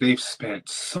because they've spent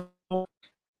so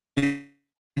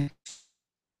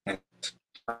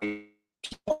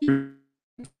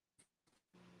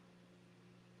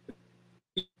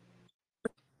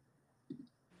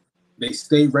they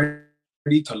stay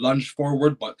ready to lunge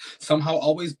forward, but somehow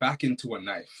always back into a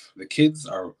knife. The kids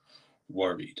are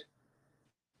worried.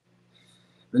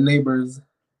 The neighbors,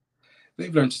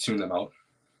 they've learned to tune them out.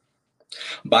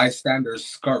 Bystanders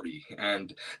scurry,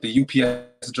 and the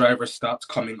UPS driver stops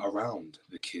coming around.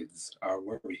 The kids are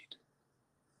worried.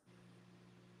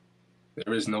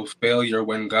 There is no failure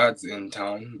when God's in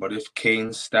town, but if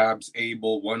Cain stabs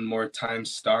Abel one more time,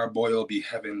 Starboy'll be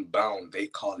heaven bound. They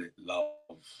call it love.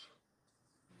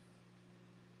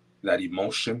 That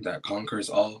emotion that conquers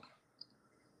all.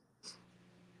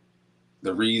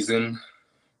 The reason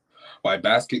why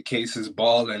Basket cases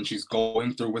ball and she's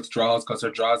going through withdrawals because her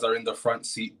drawers are in the front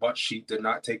seat, but she did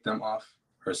not take them off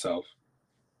herself.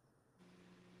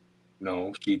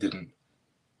 No, she didn't.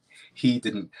 He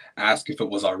didn't ask if it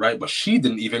was all right, but she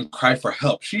didn't even cry for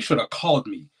help. She should have called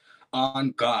me.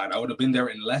 On God, I would have been there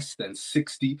in less than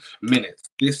 60 minutes.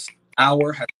 This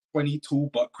hour has 22,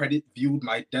 but credit viewed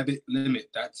my debit limit.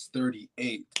 That's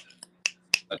 38.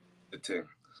 the thing.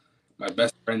 My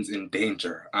best friend's in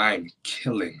danger. I'm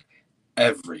killing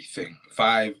everything.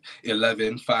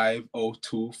 511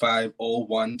 502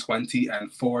 501 20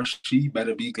 and 4. She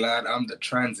better be glad I'm the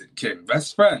transit king.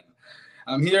 Best friend,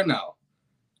 I'm here now.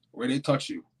 Where they touch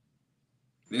you?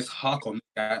 This hawk will make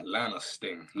Atlanta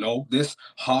sting. No, this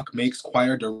hawk makes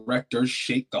choir directors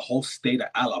shake. The whole state of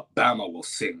Alabama will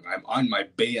sing. I'm on my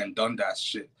Bay and Dundas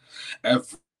shit.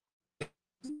 Every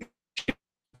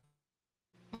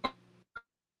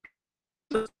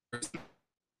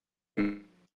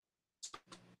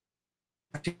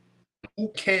who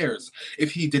cares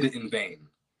if he did it in vain?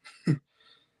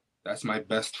 That's my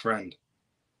best friend.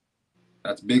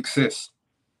 That's Big Sis.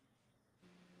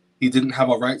 He didn't have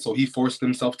a right, so he forced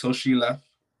himself till she left.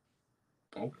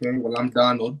 Okay, well, I'm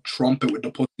Donald. Trumpet with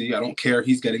the pussy. I don't care.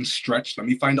 He's getting stretched. Let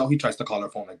me find out he tries to call her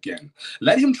phone again.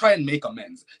 Let him try and make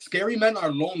amends. Scary men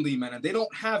are lonely men, and they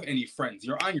don't have any friends.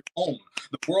 You're on your own.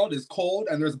 The world is cold,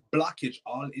 and there's blockage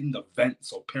all in the vent.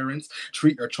 So parents,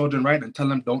 treat your children right and tell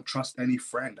them don't trust any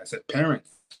friend. I said,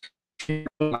 parents. I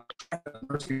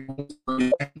said,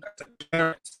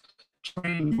 parents,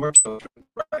 train your children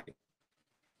right.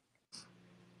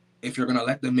 If you're going to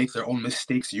let them make their own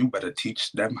mistakes, you better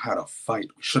teach them how to fight.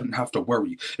 We shouldn't have to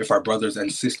worry if our brothers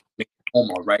and sisters make it home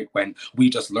all right when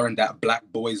we just learned that black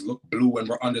boys look blue when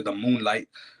we're under the moonlight.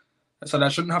 I said I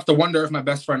shouldn't have to wonder if my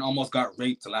best friend almost got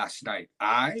raped last night.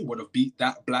 I would have beat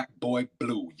that black boy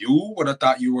blue. You would have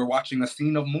thought you were watching a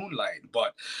scene of Moonlight.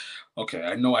 But, okay,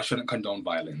 I know I shouldn't condone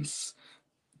violence.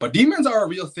 But demons are a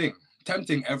real thing,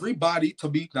 tempting everybody to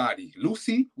be naughty.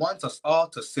 Lucy wants us all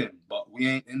to sin, but we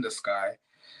ain't in the sky.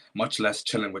 Much less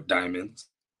chilling with diamonds.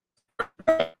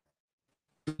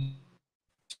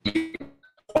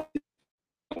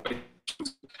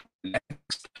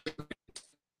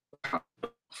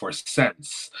 For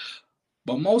cents,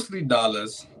 but mostly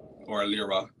dollars or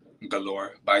lira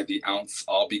galore by the ounce,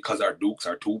 all because our dukes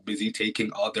are too busy taking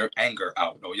all their anger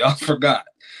out. Oh, y'all forgot.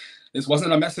 This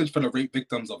wasn't a message for the rape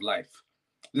victims of life.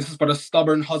 This is for the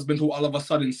stubborn husband who all of a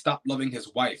sudden stopped loving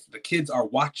his wife. The kids are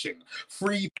watching.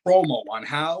 Free promo on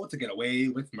how to get away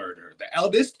with murder. The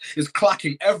eldest is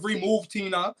clocking every move,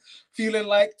 Tina. Feeling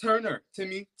like Turner.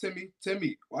 Timmy.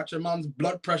 Watch your mom's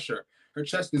blood pressure. Her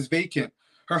chest is vacant.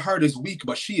 Her heart is weak,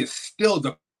 but she is still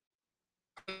the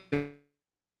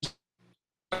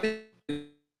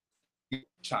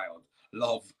child.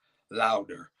 Love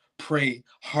louder. Pray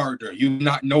harder. You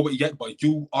not know it yet, but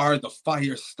you are the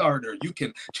fire starter. You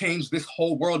can change this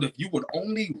whole world if you would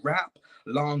only rap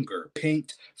longer,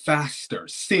 paint faster,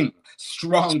 sing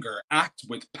stronger, act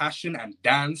with passion, and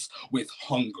dance with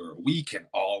hunger. We can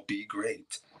all be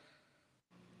great.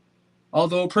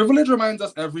 Although privilege reminds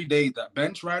us every day that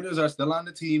bench riders are still on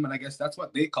the team, and I guess that's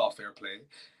what they call fair play.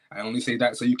 I only say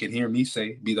that so you can hear me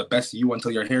say, be the best you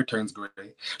until your hair turns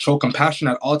gray. Show compassion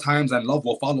at all times and love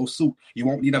will follow suit. You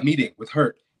won't need a meeting with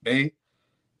hurt, babe.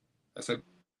 I said,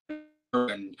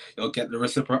 and you'll get the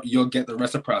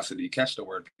reciprocity. Catch the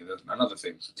word. Another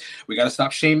thing. We got to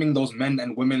stop shaming those men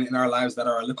and women in our lives that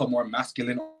are a little more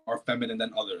masculine or feminine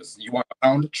than others. You want a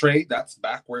pound tray? That's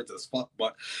backwards as fuck,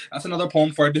 but that's another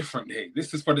poem for a different day.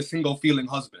 This is for the single feeling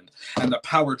husband and the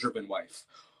power-driven wife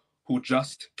who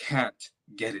just can't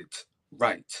get it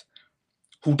right,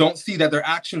 who don't see that their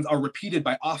actions are repeated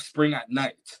by offspring at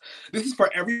night. This is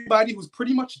for everybody who's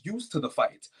pretty much used to the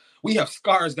fight. We have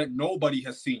scars that nobody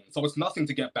has seen, so it's nothing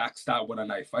to get backstabbed with a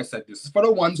knife. I said this is for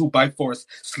the ones who by force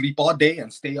sleep all day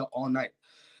and stay up all night.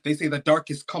 They say the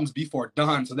darkest comes before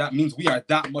dawn, so that means we are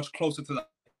that much closer to the...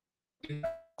 I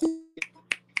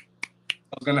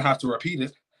was gonna have to repeat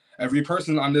it. Every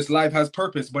person on this life has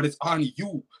purpose, but it's on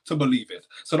you to believe it.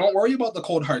 So don't worry about the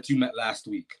cold hearts you met last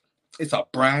week. It's a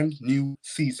brand new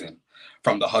season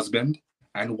from the husband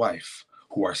and wife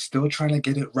who are still trying to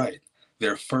get it right.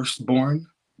 Their firstborn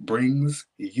brings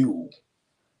you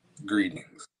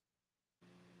greetings.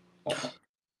 Oh.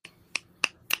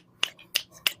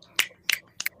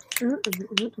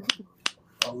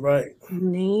 All right.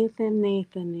 Nathan.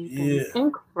 Yeah.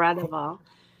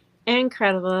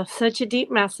 Incredible. Such a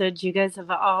deep message. You guys have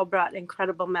all brought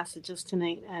incredible messages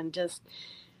tonight, and just,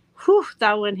 whew,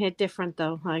 that one hit different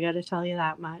though. I got to tell you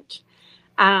that much.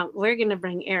 We're going to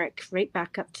bring Eric right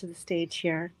back up to the stage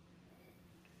here.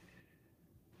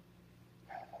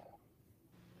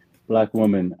 Black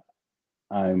woman,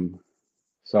 I'm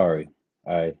sorry.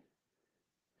 I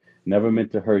never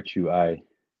meant to hurt you. I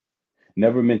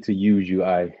never meant to use you.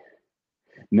 I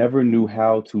never knew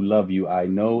how to love you. I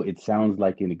know it sounds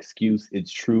like an excuse.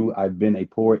 It's true. I've been a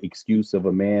poor excuse of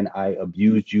a man. I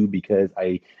abused you because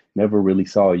I never really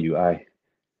saw you. I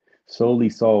Slowly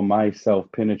saw myself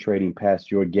penetrating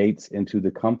past your gates into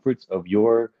the comforts of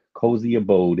your cozy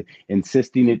abode,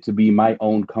 insisting it to be my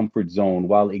own comfort zone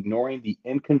while ignoring the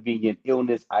inconvenient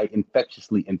illness I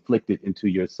infectiously inflicted into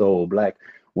your soul. Black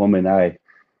woman, I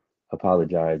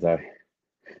apologize. I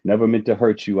never meant to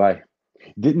hurt you. I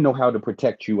didn't know how to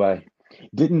protect you. I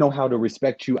didn't know how to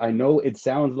respect you. I know it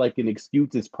sounds like an excuse.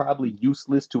 It's probably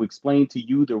useless to explain to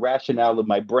you the rationale of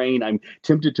my brain. I'm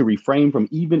tempted to refrain from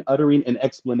even uttering an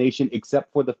explanation,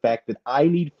 except for the fact that I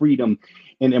need freedom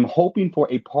and am hoping for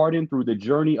a pardon through the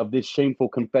journey of this shameful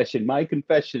confession. My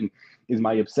confession is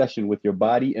my obsession with your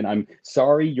body, and I'm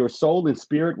sorry. Your soul and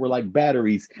spirit were like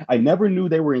batteries. I never knew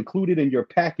they were included in your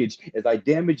package, as I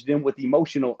damaged them with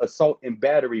emotional assault and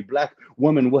battery. Black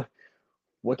woman,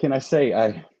 what can I say?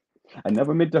 I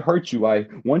never meant to hurt you. I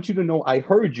want you to know I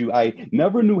heard you. I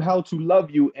never knew how to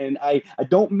love you. And I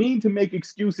don't mean to make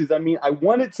excuses. I mean, I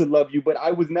wanted to love you, but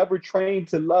I was never trained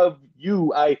to love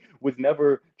you. I was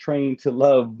never trained to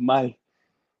love my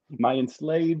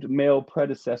enslaved male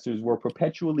predecessors were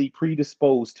perpetually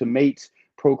predisposed to mate,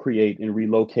 procreate, and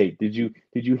relocate. Did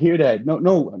you hear that?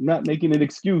 No, I'm not making an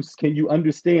excuse. Can you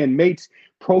understand? Mate,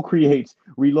 procreate,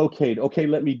 relocate. Okay,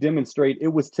 let me demonstrate. It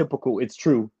was typical. It's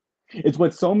true. It's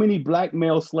what so many black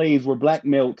male slaves were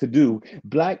blackmailed to do.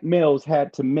 Black males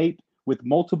had to mate with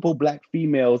multiple black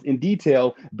females. In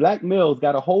detail, black males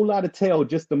got a whole lot of tail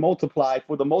just to multiply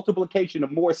for the multiplication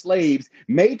of more slaves.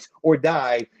 Mate or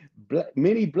die.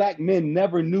 Many black men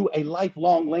never knew a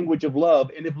lifelong language of love.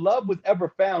 And if love was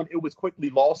ever found, it was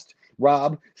quickly lost,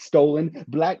 robbed, stolen.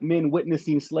 Black men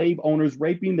witnessing slave owners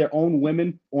raping their own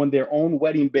women on their own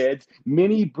wedding beds.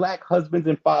 Many black husbands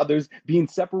and fathers being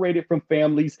separated from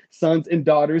families, sons and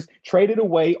daughters, traded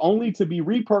away only to be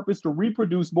repurposed to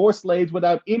reproduce more slaves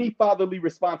without any fatherly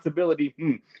responsibility.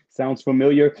 Sounds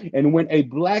familiar. And when a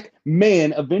black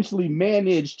man eventually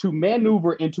managed to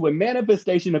maneuver into a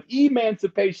manifestation of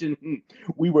emancipation,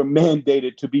 we were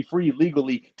mandated to be free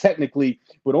legally, technically,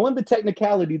 but on the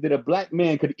technicality that a black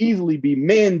man could easily be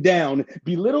man down,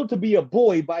 belittled to be a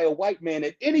boy by a white man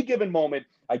at any given moment.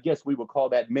 I guess we would call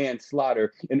that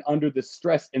manslaughter. And under the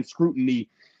stress and scrutiny,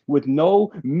 with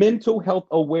no mental health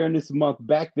awareness month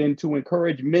back then to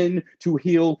encourage men to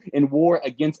heal and war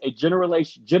against a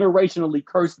generationally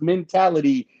cursed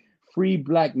mentality, free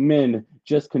black men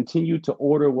just continued to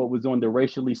order what was on the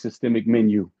racially systemic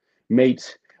menu.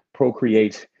 Mate,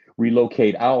 procreate,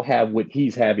 relocate. I'll have what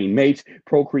he's having. Mate,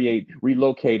 procreate,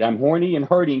 relocate. I'm horny and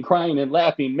hurting, crying and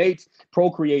laughing. Mate,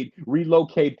 procreate,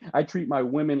 relocate. I treat my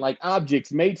women like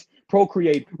objects. Mate,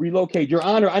 procreate, relocate. Your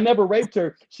Honor, I never raped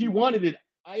her. She wanted it.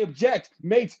 I object.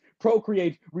 Mate,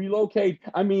 procreate, relocate.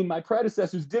 I mean, my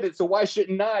predecessors did it, so why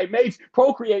shouldn't I? Mate,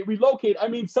 procreate, relocate. I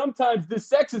mean, sometimes this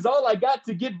sex is all I got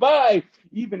to get by.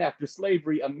 Even after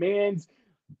slavery, a man's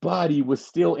body was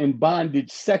still in bondage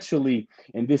sexually,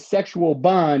 and this sexual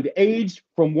bond aged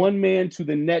from one man to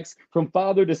the next, from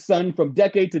father to son, from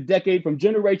decade to decade, from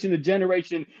generation to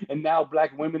generation. And now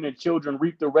black women and children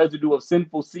reap the residue of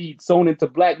sinful seed sown into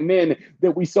black men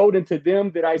that we sowed into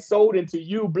them, that I sowed into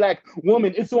you. Black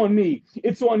woman, it's on me.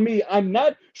 It's on me. I'm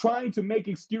not trying to make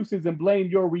excuses and blame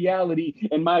your reality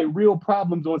and my real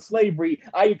problems on slavery.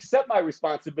 I accept my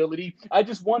responsibility. I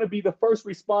just want to be the first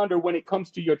responder when it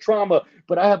comes to your trauma.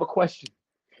 But I have a question.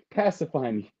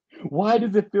 Pacify me. Why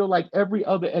does it feel like every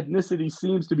other ethnicity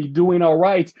seems to be doing all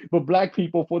right, but black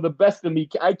people, for the best of me,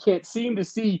 I can't seem to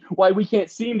see why we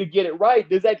can't seem to get it right?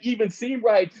 Does that even seem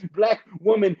right? Black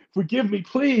woman, forgive me,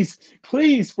 please,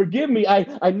 please forgive me.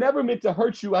 I never meant to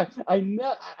hurt you. I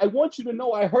want you to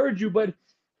know I heard you, but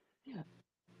I don't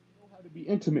know how to be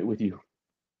intimate with you.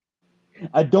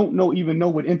 I don't even know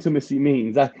what intimacy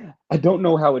means. I don't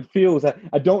know how it feels.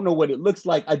 I don't know what it looks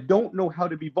like. I don't know how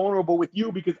to be vulnerable with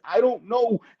you because I don't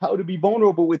know how to be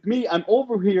vulnerable with me. I'm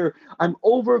over here. I'm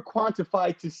over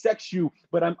quantified to sex you,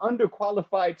 but I'm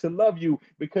underqualified to love you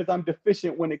because I'm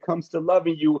deficient when it comes to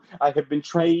loving you. I have been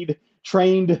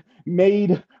trained,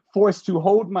 made, forced to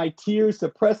hold my tears,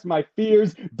 suppress my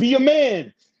fears. Be a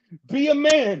man. Be a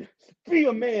man. Be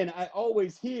a man. I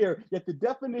always hear that the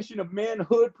definition of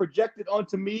manhood projected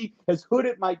onto me has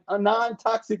hooded my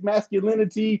non-toxic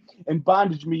masculinity and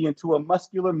bondaged me into a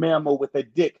muscular mammal with a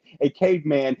dick, a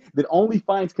caveman that only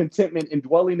finds contentment in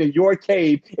dwelling in your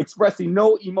cave, expressing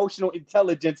no emotional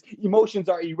intelligence. Emotions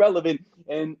are irrelevant,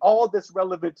 and all that's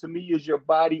relevant to me is your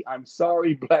body. I'm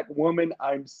sorry, black woman.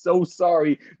 I'm so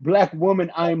sorry. Black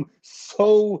woman, I'm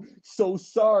so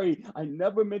sorry. I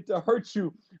never meant to hurt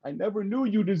you. I never knew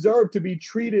you deserved to be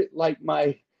treated like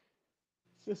my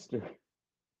sister.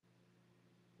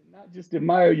 And not just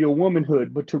admire your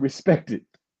womanhood, but to respect it.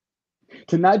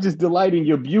 to not just delight in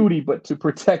your beauty, but to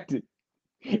protect it.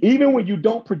 Even when you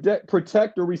don't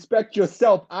protect or respect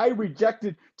yourself, I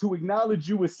rejected to acknowledge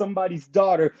you as somebody's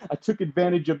daughter. I took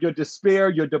advantage of your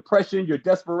despair, your depression, your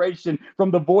desperation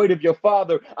from the void of your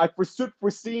father. I forsook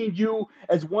foreseeing you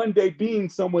as one day being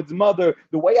someone's mother.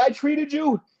 The way I treated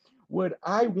you, would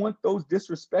I want those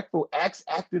disrespectful acts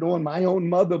acted on my own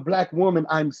mother, Black woman?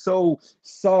 I'm so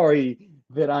sorry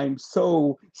that I'm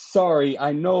so sorry.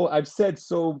 I know I've said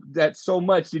so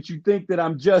much that you think that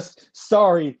I'm just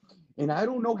sorry. And I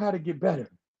don't know how to get better.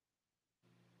 I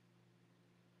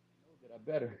know that I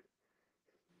better.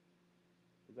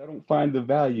 Because I don't find the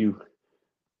value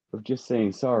of just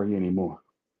saying sorry anymore.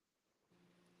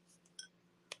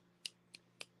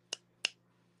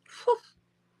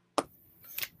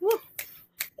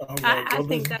 I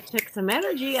think that took some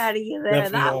energy out of you there.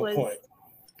 That was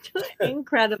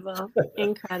incredible.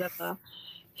 Incredible.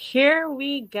 Here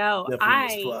we go.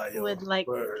 I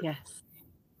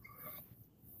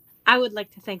would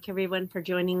like to thank everyone for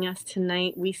joining us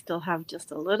tonight. We still have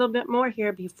just a little bit more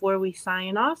here before we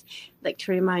sign off. I'd like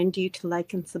to remind you to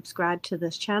like and subscribe to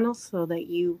this channel so that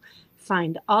you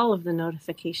find all of the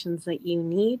notifications that you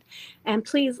need. And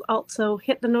please also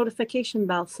hit the notification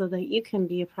bell so that you can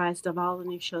be apprised of all the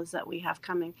new shows that we have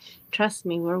coming. Trust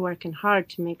me, we're working hard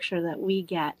to make sure that we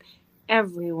get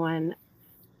every one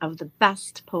of the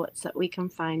best poets that we can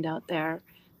find out there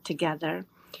together.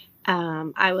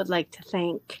 I would like to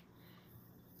thank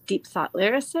Deep Thought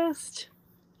Lyricist,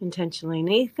 Intentionally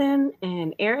Nathan,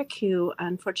 and Eric, who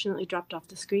unfortunately dropped off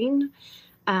the screen.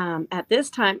 At this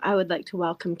time, I would like to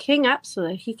welcome King up so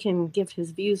that he can give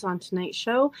his views on tonight's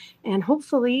show, and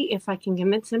hopefully, if I can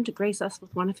convince him to grace us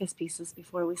with one of his pieces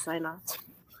before we sign off.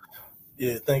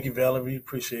 Yeah, thank you, Valerie.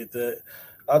 Appreciate that.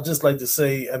 I'd just like to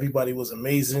say everybody was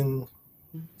amazing,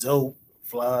 dope,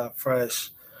 fly,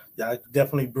 fresh. Yeah, I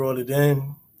definitely brought it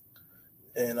in.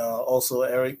 And also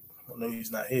Eric, I know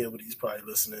he's not here, but he's probably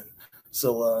listening.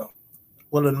 So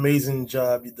what an amazing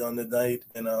job you done tonight.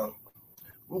 And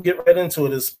we'll get right into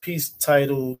it. This piece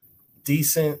titled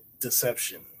Decent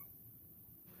Deception.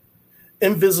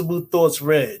 Invisible thoughts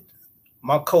read,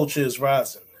 my culture is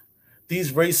rising.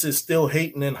 These racists still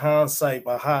hating in hindsight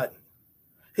by hiding.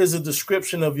 Here's a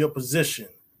description of your position.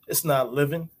 It's not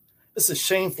living. It's a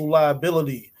shameful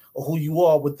liability of who you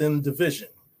are within the division.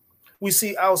 We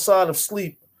see outside of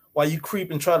sleep while you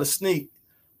creep and try to sneak.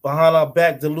 Behind our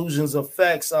back delusions of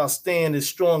facts, our stand is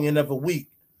strong and never weak.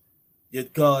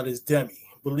 Yet God is demi.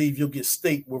 Believe you'll get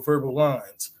staked with verbal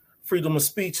lines. Freedom of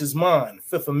speech is mine.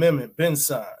 Fifth Amendment been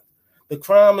signed. The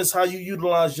crime is how you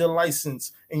utilize your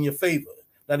license in your favor.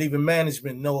 Not even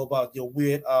management know about your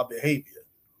weird odd behavior.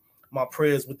 My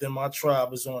prayers within my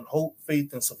tribe is on hope,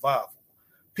 faith, and survival.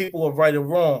 People are right or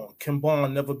wrong. Can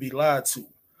bond never be lied to.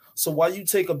 So while you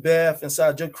take a bath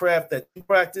inside your craft that you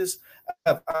practice, I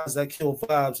have eyes that kill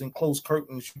vibes and close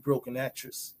curtains, you broken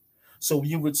actress. So when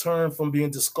you return from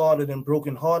being discarded and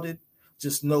brokenhearted,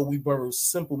 just know we bury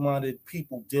simple-minded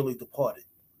people dearly departed.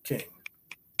 King.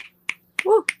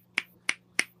 Woo.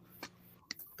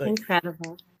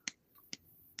 Incredible.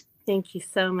 Thank you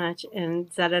so much. And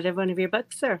is that out of one of your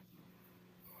books, sir?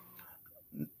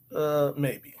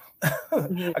 Maybe.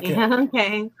 Maybe.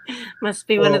 Okay. Must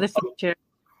be one of the features.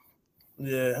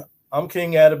 Yeah, I'm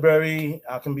King Atterbury.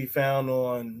 I can be found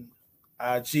on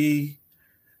IG,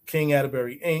 King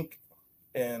Atterbury Inc.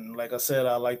 And like I said,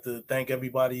 I'd like to thank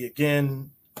everybody again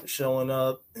for showing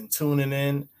up and tuning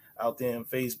in out there in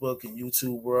Facebook and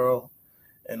YouTube world.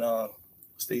 And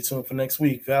stay tuned for next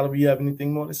week. Valerie, you have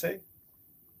anything more to say?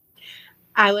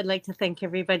 I would like to thank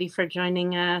everybody for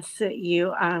joining us.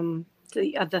 You,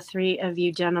 the three of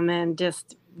you gentlemen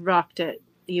just rocked it.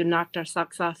 You knocked our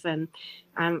socks off, and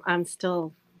I'm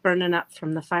still burning up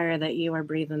from the fire that you are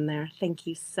breathing there. Thank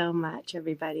you so much,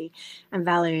 everybody. I'm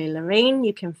Valerie Lorraine.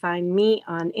 You can find me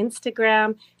on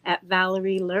Instagram at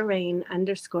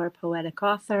ValerieLorraine_poetic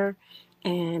author.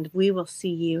 And we will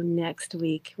see you next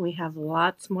week. We have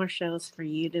lots more shows for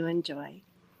you to enjoy.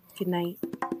 Good night.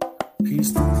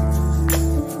 Peace.